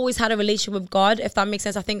I've always had a relationship with God, if that makes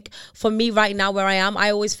sense. I think for me right now where I am,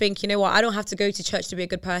 I always think, you know what, I don't have to go to church to be a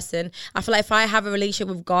good person. I feel like if I have a relationship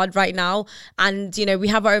with God right now, and you know, we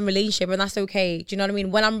have our own relationship, and that's okay. Do you know what I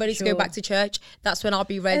mean? When I'm ready to go back to church, that's when I'll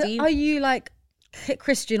be ready. Are you like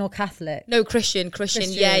Christian or Catholic? No, Christian.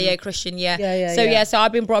 Yeah, Christian. Yeah. So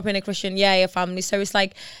I've been brought up in a Christian family. So it's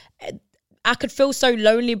like, I could feel so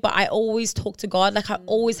lonely, but I always talk to God. Like, I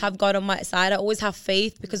always have God on my side. I always have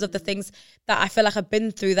faith because of the things that I feel like I've been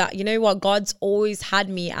through, that, you know what, God's always had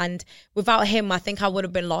me. And without him, I think I would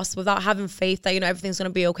have been lost. Without having faith that, you know, everything's going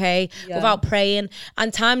to be okay. Without praying.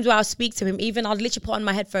 And times where I'll speak to him, even I'd literally put on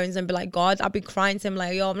my headphones and be like, God, I'd be crying to him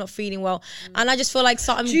like, yo, I'm not feeling well. And I just feel like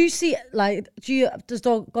something. Does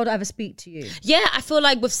God ever speak to you? Yeah, I feel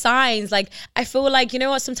like with signs, like, I feel like, you know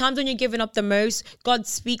what, sometimes when you're giving up the most, God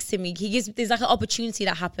speaks to me. There's like an opportunity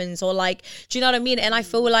that happens, or like, do you know what I mean? And I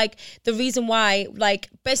feel like the reason why, like,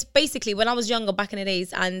 basically when I was younger back in the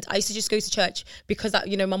days, and I used to just go to church because,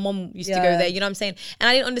 you know, my mom used to go there, you know what I'm saying? And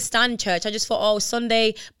I didn't understand church. I just thought, oh,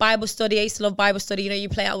 Sunday Bible study. I used to love Bible study. You know, you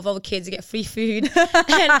play out with other kids, you get free food. So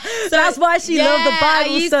that's why she loved the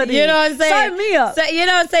Bible study. You know what I'm saying? Sign me up. So, you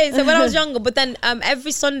know what I'm saying? So when I was younger, but then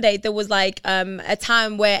every Sunday there was like a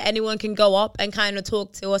time where anyone can go up and kind of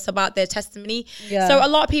talk to us about their testimony. So a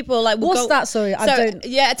lot of people like, what's that? Sorry,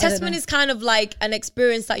 a testimony is kind of like an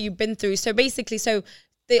experience that you've been through. So basically,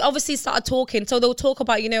 they obviously started talking. So they'll talk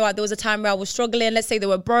about, you know, like, there was a time where I was struggling. Let's say they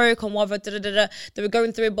were broke and whatever, they were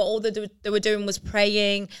going through it, but all they were doing was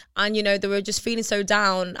praying. And, you know, they were just feeling so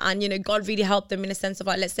down. And, you know, God really helped them in a sense of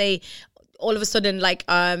like, let's say all of a sudden, like,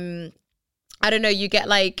 I don't know, you get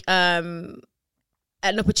like, an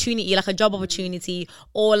opportunity, like a job opportunity,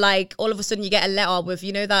 or like all of a sudden you get a letter with,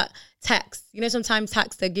 you know, that text. You know, sometimes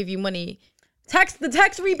text, they give you money. The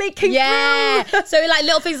tax rebate came through. So like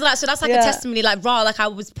little things like that. So that's like a testimony, like raw. Like I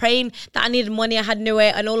was praying that I needed money, I had no way,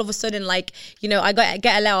 and all of a sudden, like, you know, I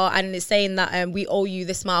get a letter and it's saying that we owe you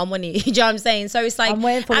this amount of money. You know what I'm saying? So it's like,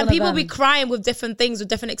 and people be crying with different things, with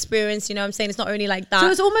different experience. You know what I'm saying? It's not only like that. So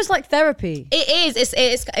it's almost like therapy. It is.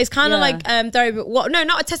 It's kind of like therapy. Well, no,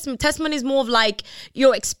 not a testimony. Testimony is more of like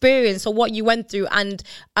your experience or what you went through, and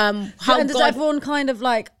how. And does everyone kind of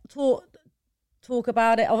like talk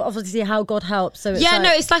about it, obviously how God helps? So it's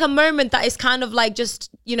it's like a moment that is kind of like just,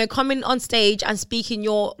 you know, coming on stage and speaking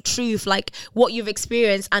your truth, like what you've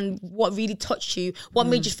experienced and what really touched you, what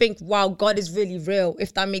made you think, wow, God is really real,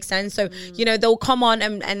 if that makes sense. So you know, they'll come on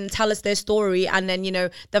and tell us their story, and then, you know,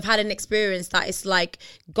 they've had an experience that it's like,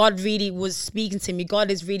 God really was speaking to me, God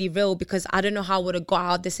is really real, because I don't know how I would have got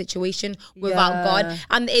out of this situation without God.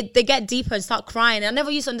 And they get deeper and start crying. I never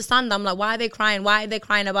used to understand them, like, why are they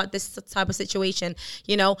crying about this type of situation?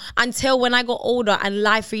 You know, until when I got older and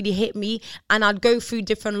life really hit me, and I'd go through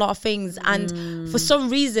different lot of things, and for some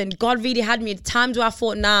reason God really had me at times where I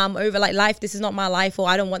thought, nah, I'm over, like, life, this is not my life, or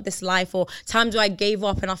I don't want this life, or times where I gave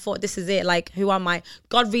up and I thought, this is it, like, who am I?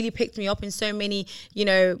 God really picked me up in so many, you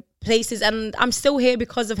know, places, and I'm still here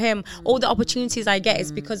because of him. All the opportunities I get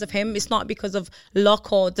is because of him. It's not because of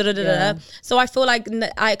luck or So I feel like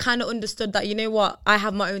I kind of understood that, you know what, I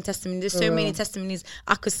have my own testimony. There's so many testimonies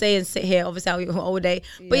I could say and sit here, obviously, all day.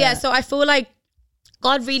 But so I feel like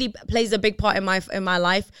God really plays a big part in my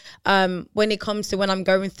life when it comes to when I'm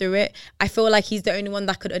going through it. I feel like he's the only one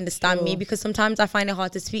that could understand me, because sometimes I find it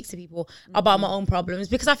hard to speak to people about my own problems,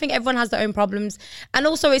 because I think everyone has their own problems. And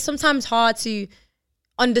also it's sometimes hard to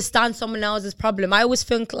understand someone else's problem. I always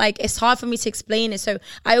think like it's hard for me to explain it, so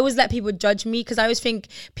I always let people judge me, because I always think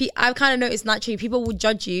I've kind of noticed naturally people will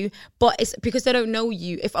judge you, but it's because they don't know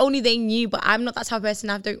you. If only they knew. But I'm not that type of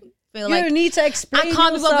person. I don't feel like you need to explain. I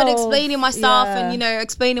can't be bothered explaining myself and, you know,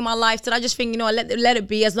 explaining my life. So I just think, you know, let it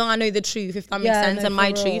be, as long as I know the truth, if that makes sense, and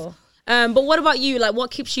my truth. But what about you? Like,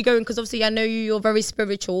 what keeps you going? Because obviously I know you're very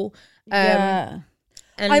spiritual. I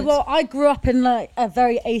grew up in like a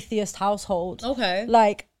very atheist household. Okay.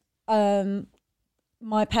 Like,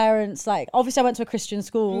 my parents, like, obviously I went to a Christian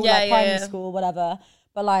school, primary school, whatever.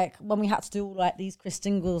 But like when we had to do all like these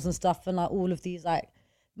Christingles and stuff, and like all of these like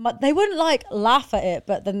they wouldn't like laugh at it,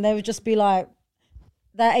 but then they would just be like,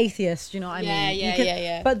 they're atheists, you know what I mean?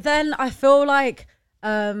 Yeah. But then I feel like,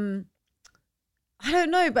 I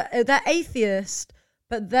don't know, but they're atheist,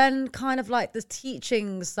 but then kind of like the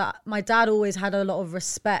teachings that my dad always had a lot of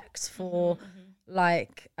respect for,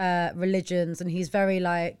 like religions, and he's very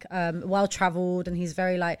like well traveled, and he's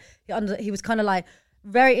very like he was kind of like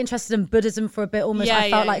very interested in Buddhism for a bit almost. I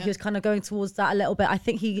felt like he was kind of going towards that a little bit. I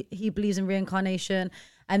think he believes in reincarnation,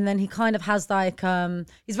 and then he kind of has like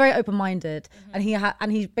he's very open-minded, and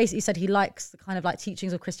he basically said he likes the kind of like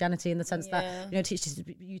teachings of Christianity in the sense that, you know, teaches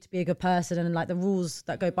you to be a good person and like the rules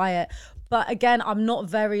that go by it. But again, I'm not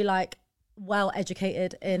very like well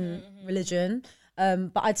educated in religion.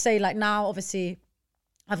 But I'd say like now, obviously,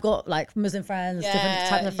 I've got like Muslim friends, different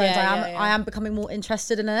types of friends. I am becoming more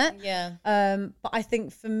interested in it. But I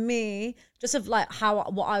think for me, just of like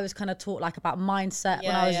what I was kind of taught like about mindset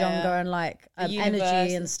when I was younger and like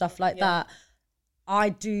energy and stuff like that, I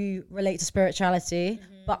do relate to spirituality.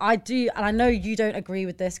 But I do, and I know you don't agree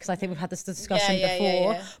with this because I think we've had this discussion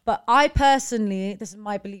before. But I personally, this is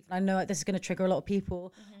my belief, and I know this is going to trigger a lot of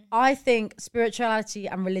people. I think spirituality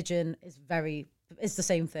and religion is the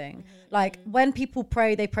same thing. Like when people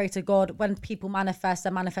pray, they pray to God. When people manifest,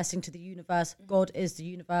 they're manifesting to the universe. God is the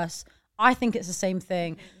universe. I think it's the same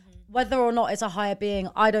thing. Whether or not it's a higher being,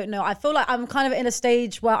 I don't know. I feel like I'm kind of in a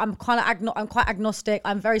stage where I'm quite agnostic.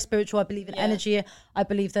 I'm very spiritual. I believe in energy. I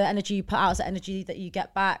believe the energy you put out is the energy that you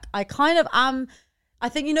get back. I kind of am. I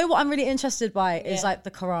think, you know what I'm really interested by is like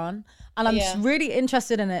the Quran. And I'm just really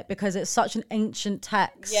interested in it because it's such an ancient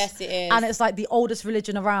text. Yes, it is. And it's like the oldest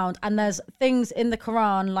religion around. And there's things in the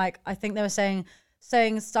Quran, like I think they were saying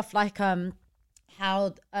stuff like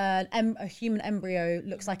how a human embryo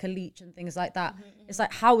looks like a leech and things like that. It's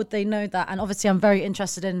like, how would they know that? And obviously I'm very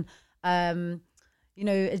interested in, you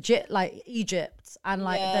know, Egypt and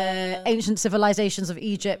like the ancient civilizations of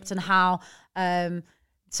Egypt and how...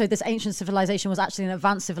 so this ancient civilization was actually an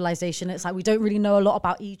advanced civilization. It's like we don't really know a lot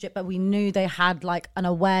about Egypt, but we knew they had like an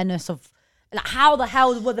awareness of like how the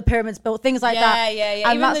hell were the pyramids built, things like that.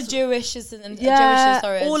 And even the Jewish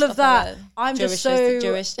all of that. I'm just so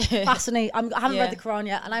fascinated. I haven't read the Quran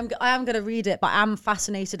yet, and I am going to read it, but I'm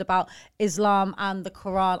fascinated about Islam and the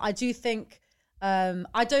Quran. I do think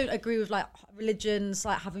I don't agree with like religions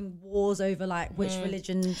like having wars over like which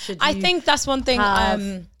religion should you I think that's one thing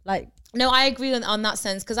have, like. No, I agree on that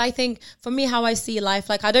sense, because I think for me, how I see life,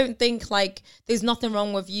 like I don't think like there's nothing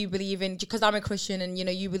wrong with you believing, because I'm a Christian and, you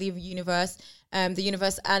know, you believe in the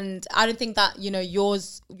universe, and I don't think that, you know,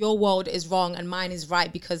 your world is wrong and mine is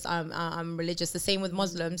right because I'm religious. The same with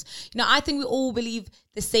Muslims. You know, I think we all believe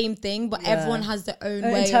the same thing, but everyone has their own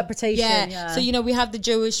way interpretation. So, you know, we have the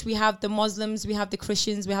Jewish, we have the Muslims, we have the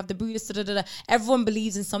Christians, we have the Buddhists, Everyone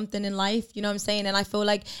believes in something in life, you know what I'm saying? And I feel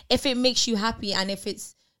like if it makes you happy and if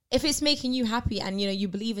it's making you happy and, you know, you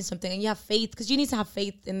believe in something and you have faith, because you need to have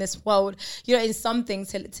faith in this world, you know, in something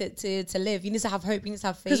to live. You need to have hope. You need to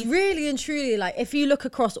have faith. Because really and truly, like, if you look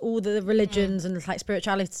across all the religions and like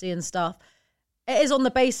spirituality and stuff, it is on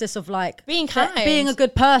the basis of like being kind, being a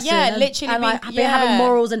good person, literally, and like having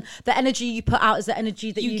morals, and the energy you put out is the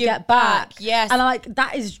energy that you get back. Yes, and like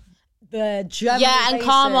that is the general and basis.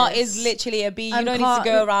 Karma is literally a being. You don't need to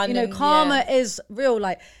go around. You know, karma is real,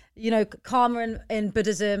 like. You know, karma in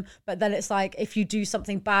Buddhism, but then it's like if you do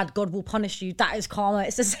something bad, God will punish you. That is karma.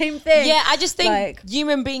 It's the same thing. Yeah, I just think like,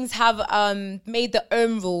 human beings have made their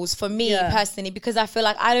own rules for me personally, because I feel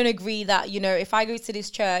like I don't agree that, you know, if I go to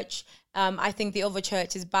this church, I think the other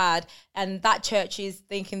church is bad, and that church is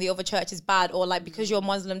thinking the other church is bad, or like because you're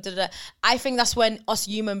Muslim, I think that's when us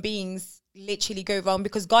human beings literally go wrong,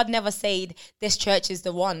 because God never said this church is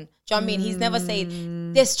the one. Do you know what I mean? He's never said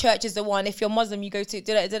this church is the one. If you're Muslim, you go to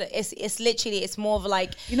it's literally, it's more of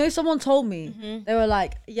like, you know, someone told me they were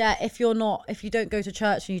like, yeah, if you don't go to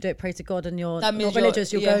church and you don't pray to God and you're not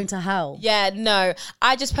religious, you're going to hell. No,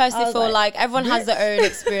 I just personally feel like everyone has their own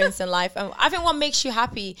experience in life, and I think what makes you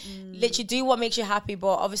happy, literally do what makes you happy.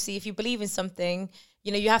 But obviously if you believe in something,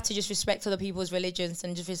 you know, you have to just respect other people's religions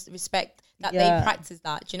and just respect that they practice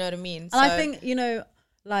that. Do you know what I mean? And I think, you know,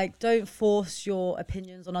 like, don't force your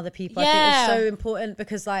opinions on other people. I think it's so important,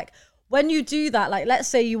 because like when you do that, like let's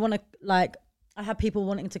say you want to, like, I have people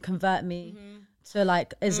wanting to convert me to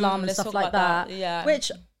like Islam and stuff like that.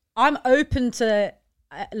 Which I'm open to,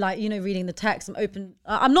 like, you know, reading the text. I'm open.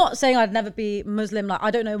 I'm not saying I'd never be Muslim. Like,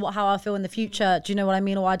 I don't know how I feel in the future. Do you know what I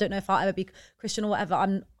mean? Or I don't know if I'll ever be Christian or whatever.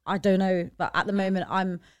 I don't know. But at the moment,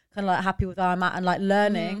 I'm kind of like happy with where I'm at and like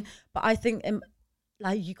learning. But I think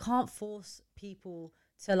like you can't force people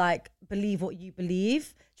to like believe what you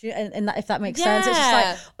believe. And that, if that makes sense, it's just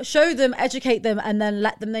like show them, educate them, and then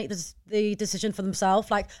let them make the decision for themselves.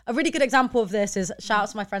 Like a really good example of this is shout out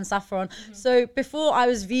to my friend Saffron. So before I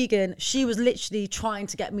was vegan, she was literally trying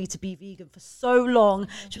to get me to be vegan for so long.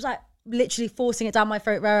 She was like literally forcing it down my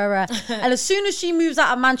throat, and as soon as she moves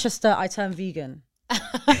out of Manchester, I turn vegan.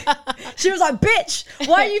 She was like, bitch,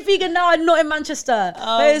 why are you vegan now? I'm not in Manchester.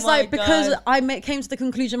 But it's like, because I came to the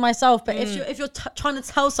conclusion myself. But if you're trying to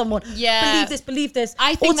tell someone, believe this,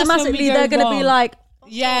 I think automatically they're going to be like,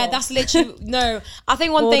 that's literally no. I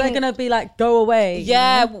think one thing they're gonna be like, go away.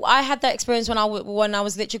 Yeah, you know? I had that experience when I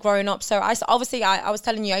was literally growing up. So I was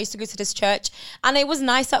telling you, I used to go to this church, and it was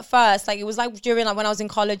nice at first. Like it was like during like when I was in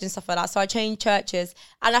college and stuff like that. So I changed churches,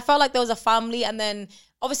 and I felt like there was a family, and then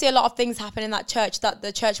obviously a lot of things happened in that church, that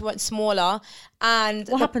the church went smaller. And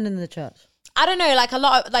what happened in the church? I don't know, like a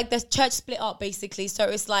lot of, like the church split up basically. So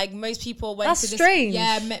it's like most people went to this. That's strange.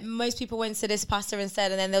 Yeah, most people went to this pastor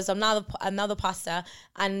instead, and then there was another pastor,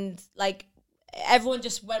 and like everyone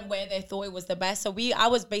just went where they thought it was the best. So I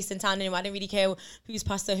was based in town anyway. I didn't really care who's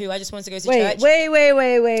pastor who. I just wanted to go to church.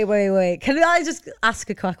 Wait. Can I just ask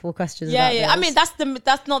a couple questions? Yeah, about yeah. this? I mean,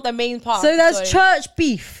 that's not the main part. So there's church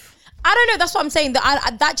beef. I don't know. That's what I'm saying.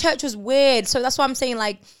 That church was weird. So that's what I'm saying.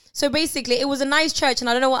 Like, so basically, it was a nice church, and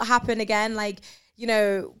I don't know what happened again. Like, you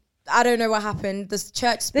know, I don't know what happened. This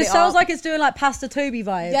church split This sounds up. like it's doing like Pastor Toby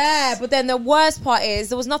vibes. Yeah, but then the worst part is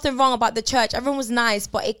there was nothing wrong about the church. Everyone was nice,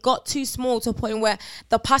 but it got too small to a point where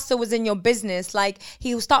the pastor was in your business. Like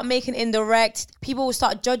he will start making indirect. People will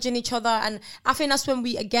start judging each other, and I think that's when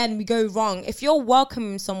we go wrong. If you're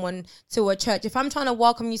welcoming someone to a church, if I'm trying to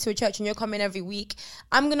welcome you to a church and you're coming every week,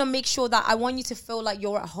 I'm gonna make sure that I want you to feel like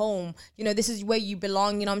you're at home. You know, this is where you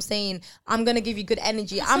belong. You know what I'm saying? I'm gonna give you good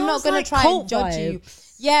energy. I'm not gonna try and judge you.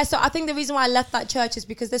 Yeah, so I think the reason why I left that church is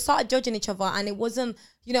because they started judging each other, and it wasn't,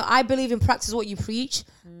 you know, I believe in practice what you preach.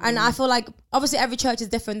 And I feel like, obviously every church is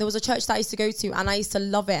different. There was a church that I used to go to, and I used to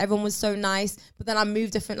love it. Everyone was so nice. But then I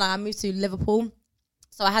moved I moved to Liverpool.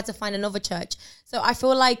 So I had to find another church. So I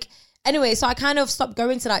feel like, anyway, so I kind of stopped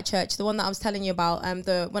going to that church, the one that I was telling you about,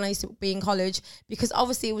 when I used to be in college, because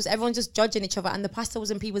obviously it was everyone just judging each other, and the pastor was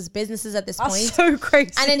in people's businesses at this point. So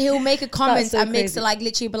crazy. And then he'll make a comment and makes it like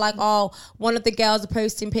literally be like, oh, one of the girls are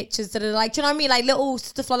posting pictures that are like, do you know what I mean? Like little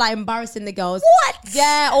stuff like embarrassing the girls. What?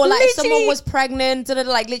 Yeah, or like literally? If someone was pregnant,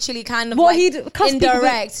 like literally kind of what, like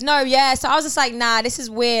indirect. No, yeah. So I was just like, nah, this is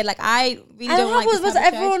weird. Like I really don't like this. Was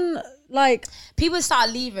everyone like, people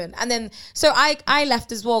started leaving, and then so I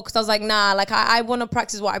left as well, because I was like, nah, like I want to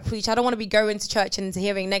practice what I preach. I don't want to be going to church and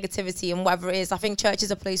hearing negativity and whatever it is. I think church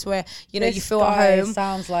is a place where, you know, you feel at home.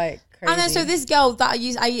 Sounds like crazy. And then so this girl that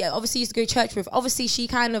I obviously used to go to church with, obviously she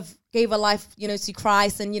kind of gave her life, you know, to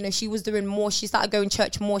Christ, and, you know, she was doing more. She started going to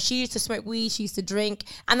church more. She used to smoke weed. She used to drink,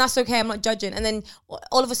 and that's okay. I'm not judging. And then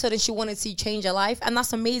all of a sudden she wanted to change her life, and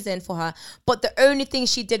that's amazing for her. But the only thing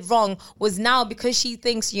she did wrong was now, because she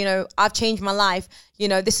thinks, you know, I've changed my life. You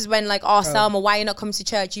know, this is when like, oh, Selma, why are you not coming to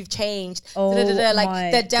church? You've changed.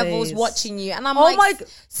 Like the devil's watching you. And I'm like,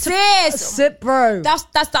 sis, bro.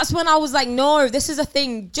 That's when I was like, no, this is a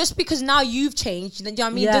thing. Just because now you've changed, you know what I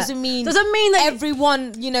mean? Doesn't mean that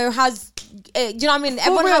everyone, you know, has, you know what I mean?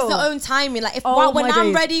 Everyone has their own timing. Like if when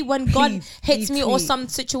I'm ready, when God hits me or some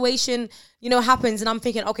situation, you know, happens, and I'm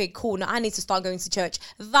thinking, okay, cool, now I need to start going to church.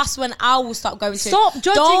 That's when I will start going to church. Stop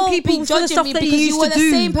judging people for the stuff that you used to do. Because you were the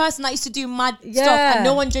same person that used to do mad stuff, and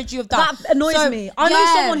no one judged you of that. That annoys me. I know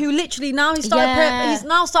someone who literally now he's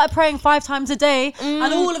now started praying 5 times a day,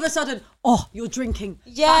 and all of a sudden, oh, you're drinking.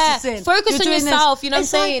 Yeah, focus on yourself. You know what I'm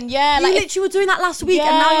saying? Yeah, you literally were doing that last week,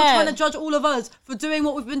 and now you're trying to judge all of us for doing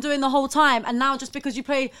what we've been doing the whole time. And now just because you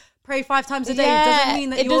pray 5 times a day doesn't mean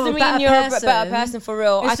that you're a better person for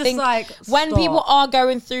real. It's I think like, when people are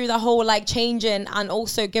going through the whole like changing and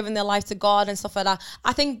also giving their life to God and stuff like that,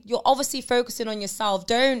 I think you're obviously focusing on yourself.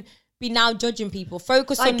 Don't be now judging people.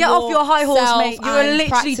 Focus on get off your high horse, mate. You were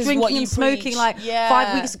literally drinking and smoking like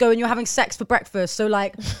 5 weeks ago, and you're having sex for breakfast. So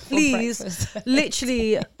like, please,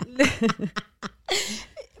 literally.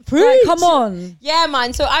 Like, come on. Yeah,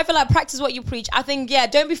 man. So I feel like practice what you preach. I think,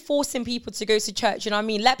 don't be forcing people to go to church. You know what I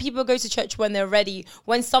mean? Let people go to church when they're ready,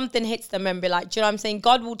 when something hits them, and be like, do you know what I'm saying?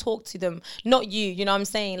 God will talk to them, not you. You know what I'm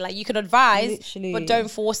saying? Like, you can advise, but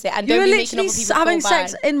don't force it. And don't be making other people having feel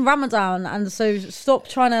sex bad. in Ramadan, and so stop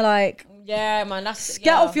trying to like. Yeah, man.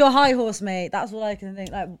 Get off your high horse, mate. That's what I can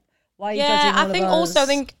think. Like, why are you judging all I think of us? also, I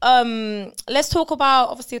think let's talk about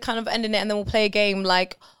obviously kind of ending it, and then we'll play a game.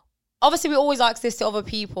 Like, obviously, we always ask this to other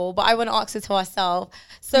people, but I want to ask it to ourselves.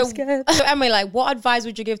 So, Emma, like, what advice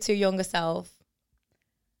would you give to your younger self?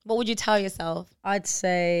 What would you tell yourself? I'd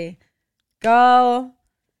say, girl,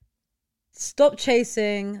 stop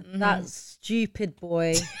chasing that stupid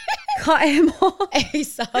boy. Cut him off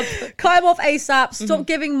ASAP. Cut him off ASAP. Stop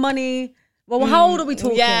giving money. Well, how old are we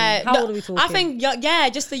talking? How old are we talking? I think,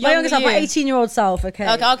 just the my younger self, my 18-year-old self, okay,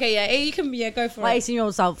 yeah. You can, go for my it.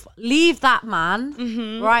 18-year-old self. Leave that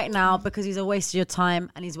man right now because he's a waste of your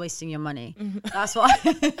time and he's wasting your money. That's what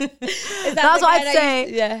that's what I'd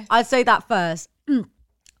say. Yeah. I'd say that first.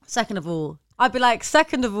 Second of all, I'd be like,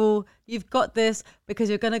 you've got this because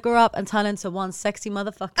you're going to grow up and turn into one sexy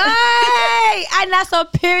motherfucker. Hey! And that's a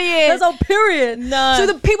period. That's a period. No. So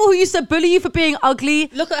the people who used to bully you for being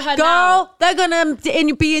ugly, look at her girl, now. they're going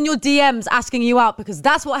to be in your DMs asking you out because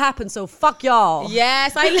that's what happened. So fuck y'all.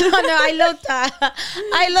 Yes, I love that.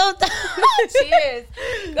 I love that.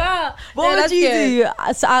 Cheers. Girl. What would you do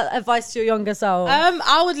as advice to your younger self?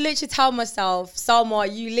 I would literally tell myself, Selma,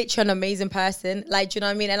 you literally an amazing person. Like, do you know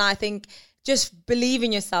what I mean? And I think just believe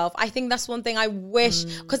in yourself. I think that's one thing I wish,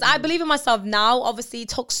 because I believe in myself now. Obviously, it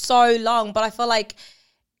took so long, but I feel like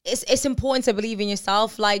it's important to believe in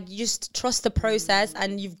yourself. Like, you just trust the process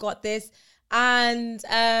and you've got this. And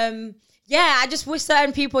I just wish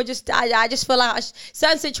certain people I just feel like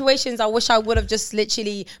certain situations I wish I would have just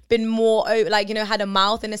literally been more like, had a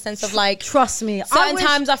mouth, in a sense of like, trust me, certain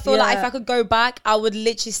times I feel like if I could go back, I would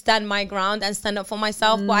literally stand my ground and stand up for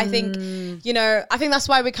myself. But I think I think that's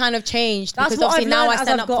why we kind of changed, that's because obviously now I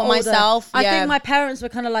stand up for myself. I think my parents were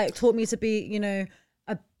kind of like taught me to be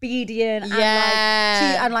obedient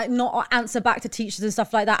and like not answer back to teachers and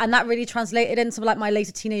stuff like that, and that really translated into like my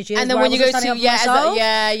later teenage years. And then when you go to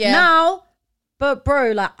now, but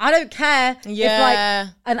bro, like I don't care if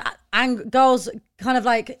like and girls kind of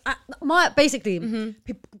like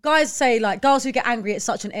guys say like girls who get angry, it's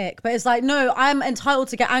such an ick, but it's like, no, I'm entitled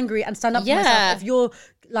to get angry and stand up for myself if you're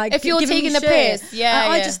like, if you're taking the piss.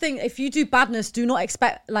 I just think if you do badness, do not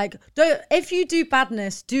expect if you do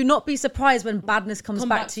badness, do not be surprised when badness comes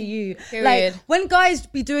back to you. Period. Like when guys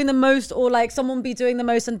be doing the most, or like someone be doing the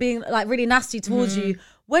most and being like really nasty towards you,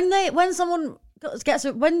 when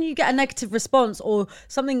you get a negative response or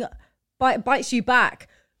something bites you back,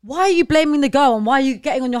 why are you blaming the girl and why are you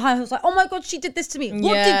getting on your high horse like, oh my God, she did this to me?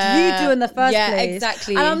 What did you do in the first place?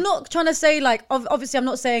 Exactly. And I'm not trying to say like, obviously I'm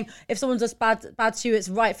not saying if someone does bad to you, it's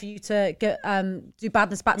right for you to get do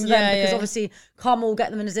badness back to them, because obviously karma will get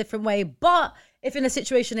them in a different way. But if in a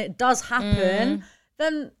situation it does happen,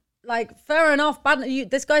 then like fair enough,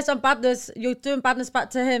 this guy's done badness, you're doing badness back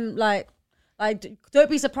to him, like don't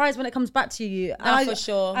be surprised when it comes back to you. For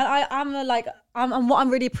sure. And I'm what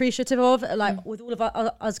I'm really appreciative of, like with all of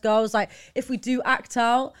us girls, like if we do act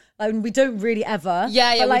out, like we don't really ever.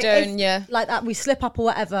 But like, we don't. Like that, we slip up or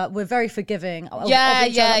whatever. We're very forgiving. We've got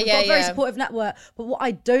a very supportive network. But what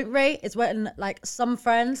I don't rate is when like some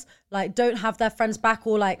friends like don't have their friends back,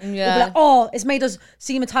 or like, they'll be like, oh, it's made us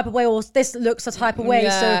seem a type of way, or this looks a type of way,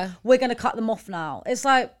 so we're gonna cut them off now. It's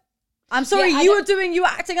like, I'm sorry, you were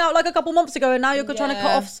acting out like a couple months ago, and now you're trying to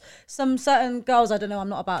cut off some certain girls. I don't know. I'm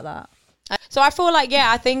not about that. So I feel like,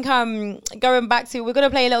 I think going back to, we're going to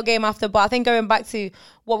play a little game after, but I think going back to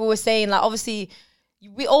what we were saying, like obviously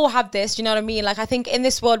we all have this, you know what I mean? Like I think in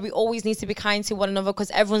this world, we always need to be kind to one another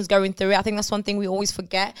because everyone's going through it. I think that's one thing we always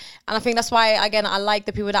forget. And I think that's why, again, I like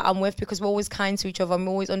the people that I'm with, because we're always kind to each other and we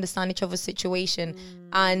always understand each other's situation.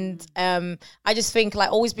 And I just think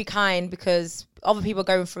like always be kind, because other people are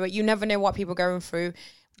going through it. You never know what people are going through.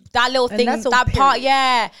 That little thing, that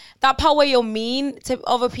part where you're mean to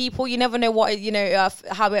other people, you never know what,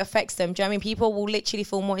 how it affects them. Do you know what I mean? People will literally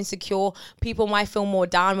feel more insecure. People might feel more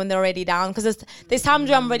down when they're already down. Because there's times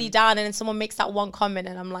where I'm already down and then someone makes that one comment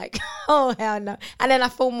and I'm like, oh, hell no. And then I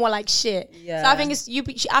feel more like shit. Yeah. So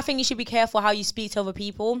I think you should be careful how you speak to other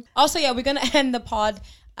people. Also, we're going to end the pod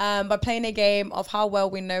by playing a game of how well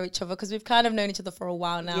we know each other, because we've kind of known each other for a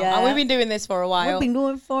while now. And we've been doing this for a while. We've been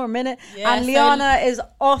doing it for a minute. And Liana is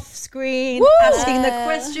off screen asking the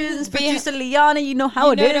questions. Producer Liana, you know how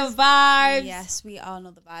it is. You know the vibes. Yes, we all know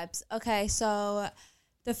the vibes. Okay, so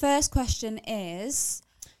the first question is,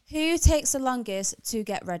 who takes the longest to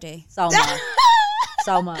get ready? Selma.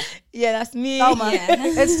 Selma. Yeah, that's me. Selma. Yeah.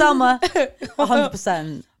 It's Selma.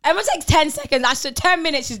 100%. Emma takes 10 seconds. That's 10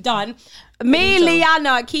 minutes is done. Me,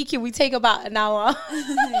 Liana, Kiki, we take about an hour.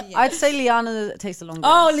 I'd say Liana takes the longest.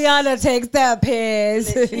 Oh, Liana takes the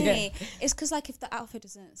piss. It's because like if the outfit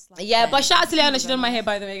doesn't slide. But shout out to Liana. She done my hair,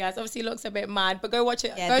 by the way, guys. Obviously, it looks a bit mad, but go watch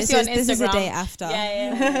it. Yeah, go see on Instagram. This is the day after.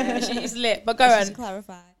 Yeah. She's lit. But go on. Just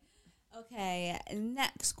clarify. Okay,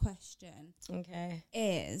 next question. Okay.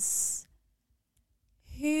 Is,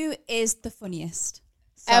 who is the funniest?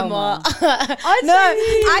 Emma.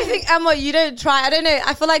 I think Emma, you don't try. I don't know.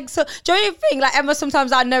 I feel like, so do you think like Emma,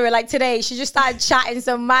 sometimes I know it, like today she just started chatting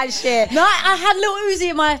some mad shit. No, I had little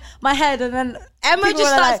Uzi in my head, and then Emma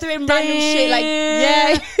just starts doing random shit, like,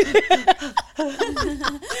 yeah.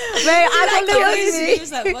 Mate, I got little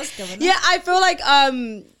Uzi. Like, what's going on? Yeah, I feel like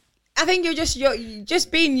I think you're just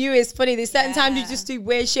being you is funny. There's certain times you just do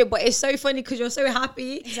weird shit, but it's so funny because you're so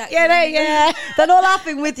happy. Exactly. Yeah. They're not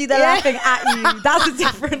laughing with you, they're laughing at you. That's the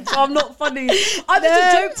difference. I'm not funny. I'm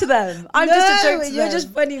just a joke to them. I'm just a joke to them. You're just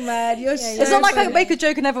funny, man. You're it's not like I make a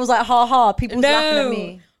joke and everyone's like, ha ha. People's laughing at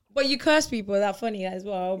me. But you curse people, that's funny as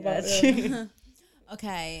well. But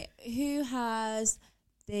okay, who has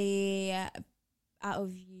the out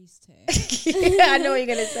of use to? I know what you're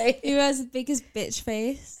gonna say. Who has the biggest bitch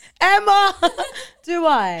face? Emma. Do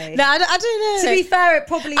I? No, I don't know. To be fair, it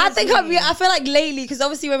probably. I is think me. I feel like lately, because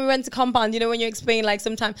obviously when we went to compound, you know, when you explain like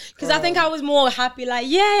sometimes, because I think I was more happy, like,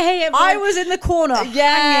 yeah, hey, everyone. I was in the corner.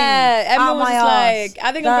 Yeah, Emma was just like,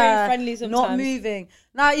 I think I'm very friendly sometimes. Not moving.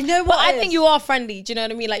 Now you know what? But I think you are friendly. Do you know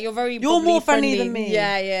what I mean? Like you're more friendly than me.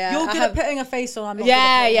 Yeah. You're good at putting a face on. I'm not.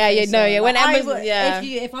 Yeah. When Emma's,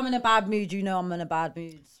 if I'm in a bad mood, you know I'm in a bad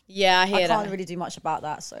mood. Yeah, I hear that. I can't really do much about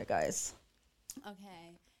that. So guys.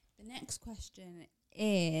 Okay, the next question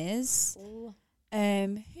is,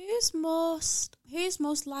 who's most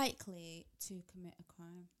likely to commit a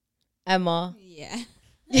crime? Emma. Yeah.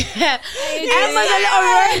 Emma's a little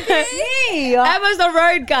road. Emma's a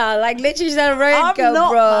road girl. Like literally, she's a road girl,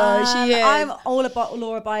 not, bro. Man. She is. I'm all about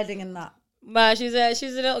law abiding in that. Man, she's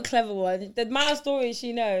a little clever one. The amount of stories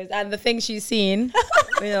she knows and the things she's seen,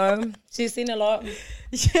 you know, she's seen a lot.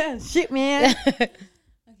 Yeah, shit, man.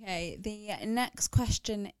 Okay, the next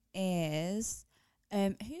question is,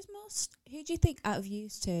 who do you think out of you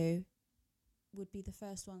two would be the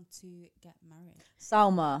first one to get married?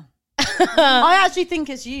 Selma. I actually think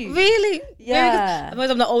it's you. Really? Yeah.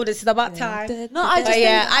 Because I'm the oldest. It's about time. No,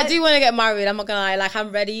 I do want to get married. I'm not gonna lie. Like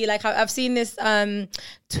I'm ready. Like I've seen this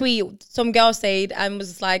tweet. Some girl said and was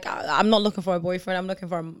just like, I'm not looking for a boyfriend. I'm looking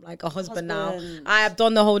for like a husband now. I have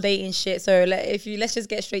done the whole dating shit. So let's just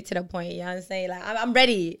get straight to the point. Yeah, and say like I'm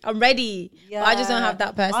ready. Yeah. But I just don't have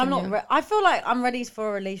that person. I'm not. I feel like I'm ready for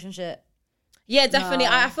a relationship. Yeah, definitely.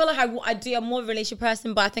 No. I feel like I'm more of a relationship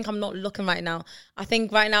person, but I think I'm not looking right now. I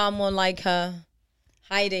think right now I'm more like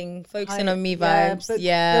hiding, focusing on me vibes.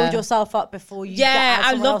 Build yourself up before you. Yeah,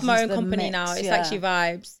 I love my own company now. It's actually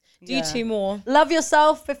vibes. Do two more. Love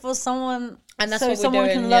yourself before someone, and that's so what someone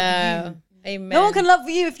doing. can love you. Amen. No one can love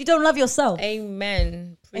you if you don't love yourself.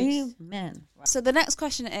 Amen. Please. Amen. So the next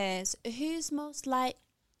question is, who's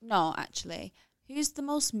the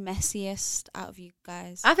most messiest out of you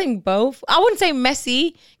guys? I think both. I wouldn't say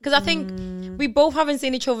messy because I think we both haven't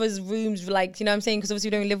seen each other's rooms, like, you know what I'm saying? Because obviously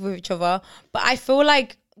we don't live with each other. But I feel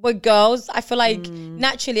like we're girls. I feel like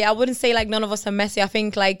naturally, I wouldn't say like none of us are messy. I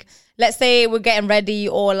think like, let's say we're getting ready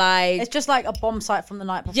or like. It's just like a bomb site from the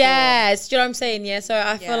night before. Yes, do you know what I'm saying? Yeah, so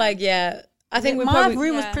I feel like, I think my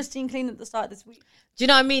room was pristine clean at the start of this week. Do you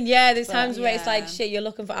know what I mean? Yeah, there's times where it's like, shit, you're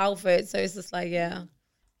looking for outfits. So it's just like,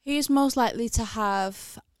 Who's most likely to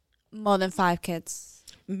have more than 5 kids?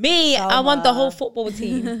 Me. Selma. I want the whole football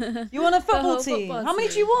team. You want a football team? How many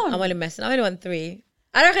do you want? I'm only messing. I only want 3.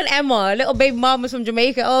 I reckon Emma, little baby mom was from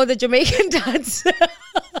Jamaica. Oh, the Jamaican dads.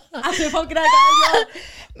 Emma's gonna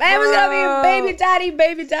be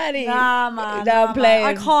baby daddy. Nah, man. No, I'm playing.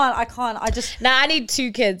 I can't. I just. Nah, I need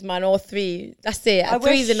 2 kids, man, or 3. That's it.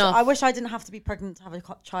 3's enough. I wish I didn't have to be pregnant to have a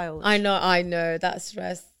child. I know. That's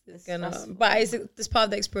stress. But it's part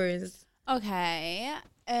of the experience. Okay.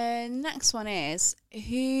 Next one is,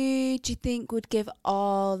 who do you think would give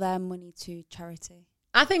all their money to charity?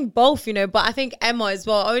 I think both, you know, but I think Emma as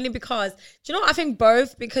well, only because, do you know what? I think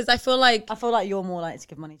both, because I feel like you're more likely to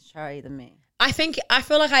give money to charity than me. I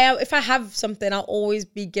feel like if I have something, I'll always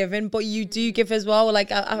be giving, but you do give as well.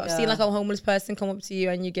 Like I've seen like a homeless person come up to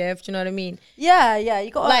you and you give. Do you know what I mean? Yeah.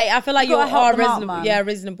 You got like, I feel like you are reasonable.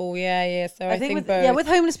 Reasonable. Yeah. So I think both. With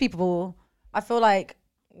homeless people, I feel like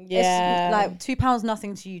it's like £2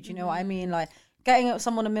 nothing to you. Do you know what I mean? Like getting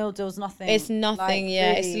someone a meal deal is nothing. It's nothing. Like,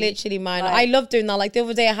 really. It's literally mine. Like, I love doing that. Like the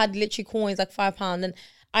other day, I had literally coins like £5, and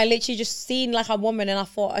I literally just seen like a woman, and I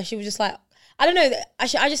thought she was just like. I don't know.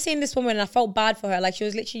 I just seen this woman and I felt bad for her. Like she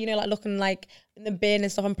was literally, you know, like looking like in the bin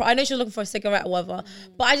and stuff. I know she was looking for a cigarette or whatever.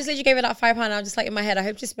 But I just literally gave her that £5. I was just like in my head, I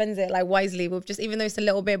hope she spends it like wisely with just, even though it's a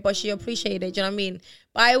little bit, but she appreciated it. Do you know what I mean?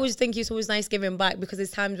 But I always think it's always nice giving back, because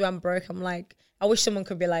there's times where I'm broke. I'm like, I wish someone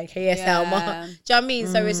could be like, hey, Selma. Do you know what I mean?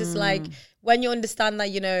 So it's just like, when you understand that,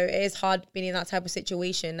 you know, it is hard being in that type of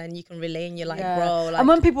situation and you can relate and you're like, bro. Like, and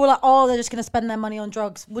when people are like, oh, they're just going to spend their money on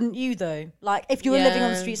drugs, wouldn't you though? Like, if you were living on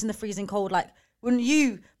the streets in the freezing cold, like, wouldn't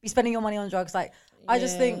you be spending your money on drugs? Like, I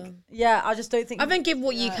just think, I just don't think. I think give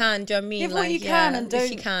what you can, do you know what I mean? Give what you can and don't.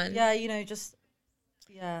 If you can. Yeah, you know, just,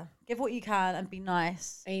 give what you can and be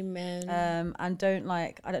nice. Amen. And don't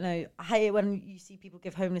like, I don't know, I hate it when you see people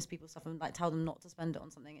give homeless people stuff and like tell them not to spend it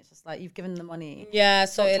on something. It's just like, you've given them money. Yeah,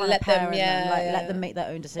 so let them, let them make their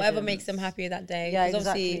own decisions. Whatever makes them happy that day. Yeah,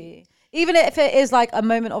 exactly. Even if it is like a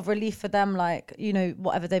moment of relief for them, like, you know,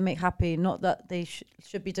 whatever they make happy, not that they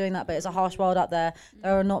should be doing that, but it's a harsh world out there.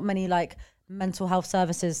 There are not many like mental health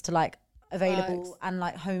services to like available and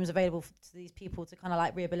like homes available to these people to kind of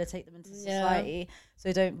like rehabilitate them into society.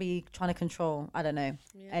 So don't be trying to control. I don't know.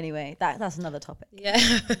 Anyway, that's another topic.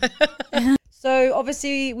 So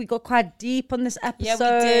obviously we got quite deep on this episode.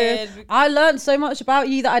 Yeah, we did. I learned so much about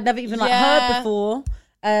you that I'd never even like heard before.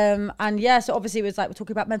 And so obviously it was like we're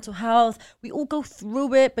talking about mental health. We all go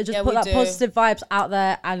through it, but just put that positive vibes out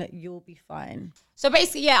there and you'll be fine. So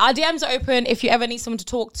basically, our DMs are open. If you ever need someone to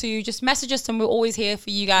talk to, just message us and we're always here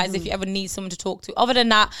for you guys if you ever need someone to talk to. Other than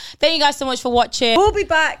that, thank you guys so much for watching. We'll be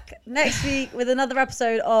back next week with another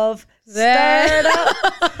episode of Stir It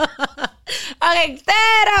Up. Okay, stir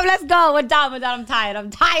it up. Let's go. We're done. I'm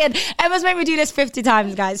tired. Emma's made me do this 50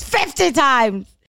 times, guys. 50 times.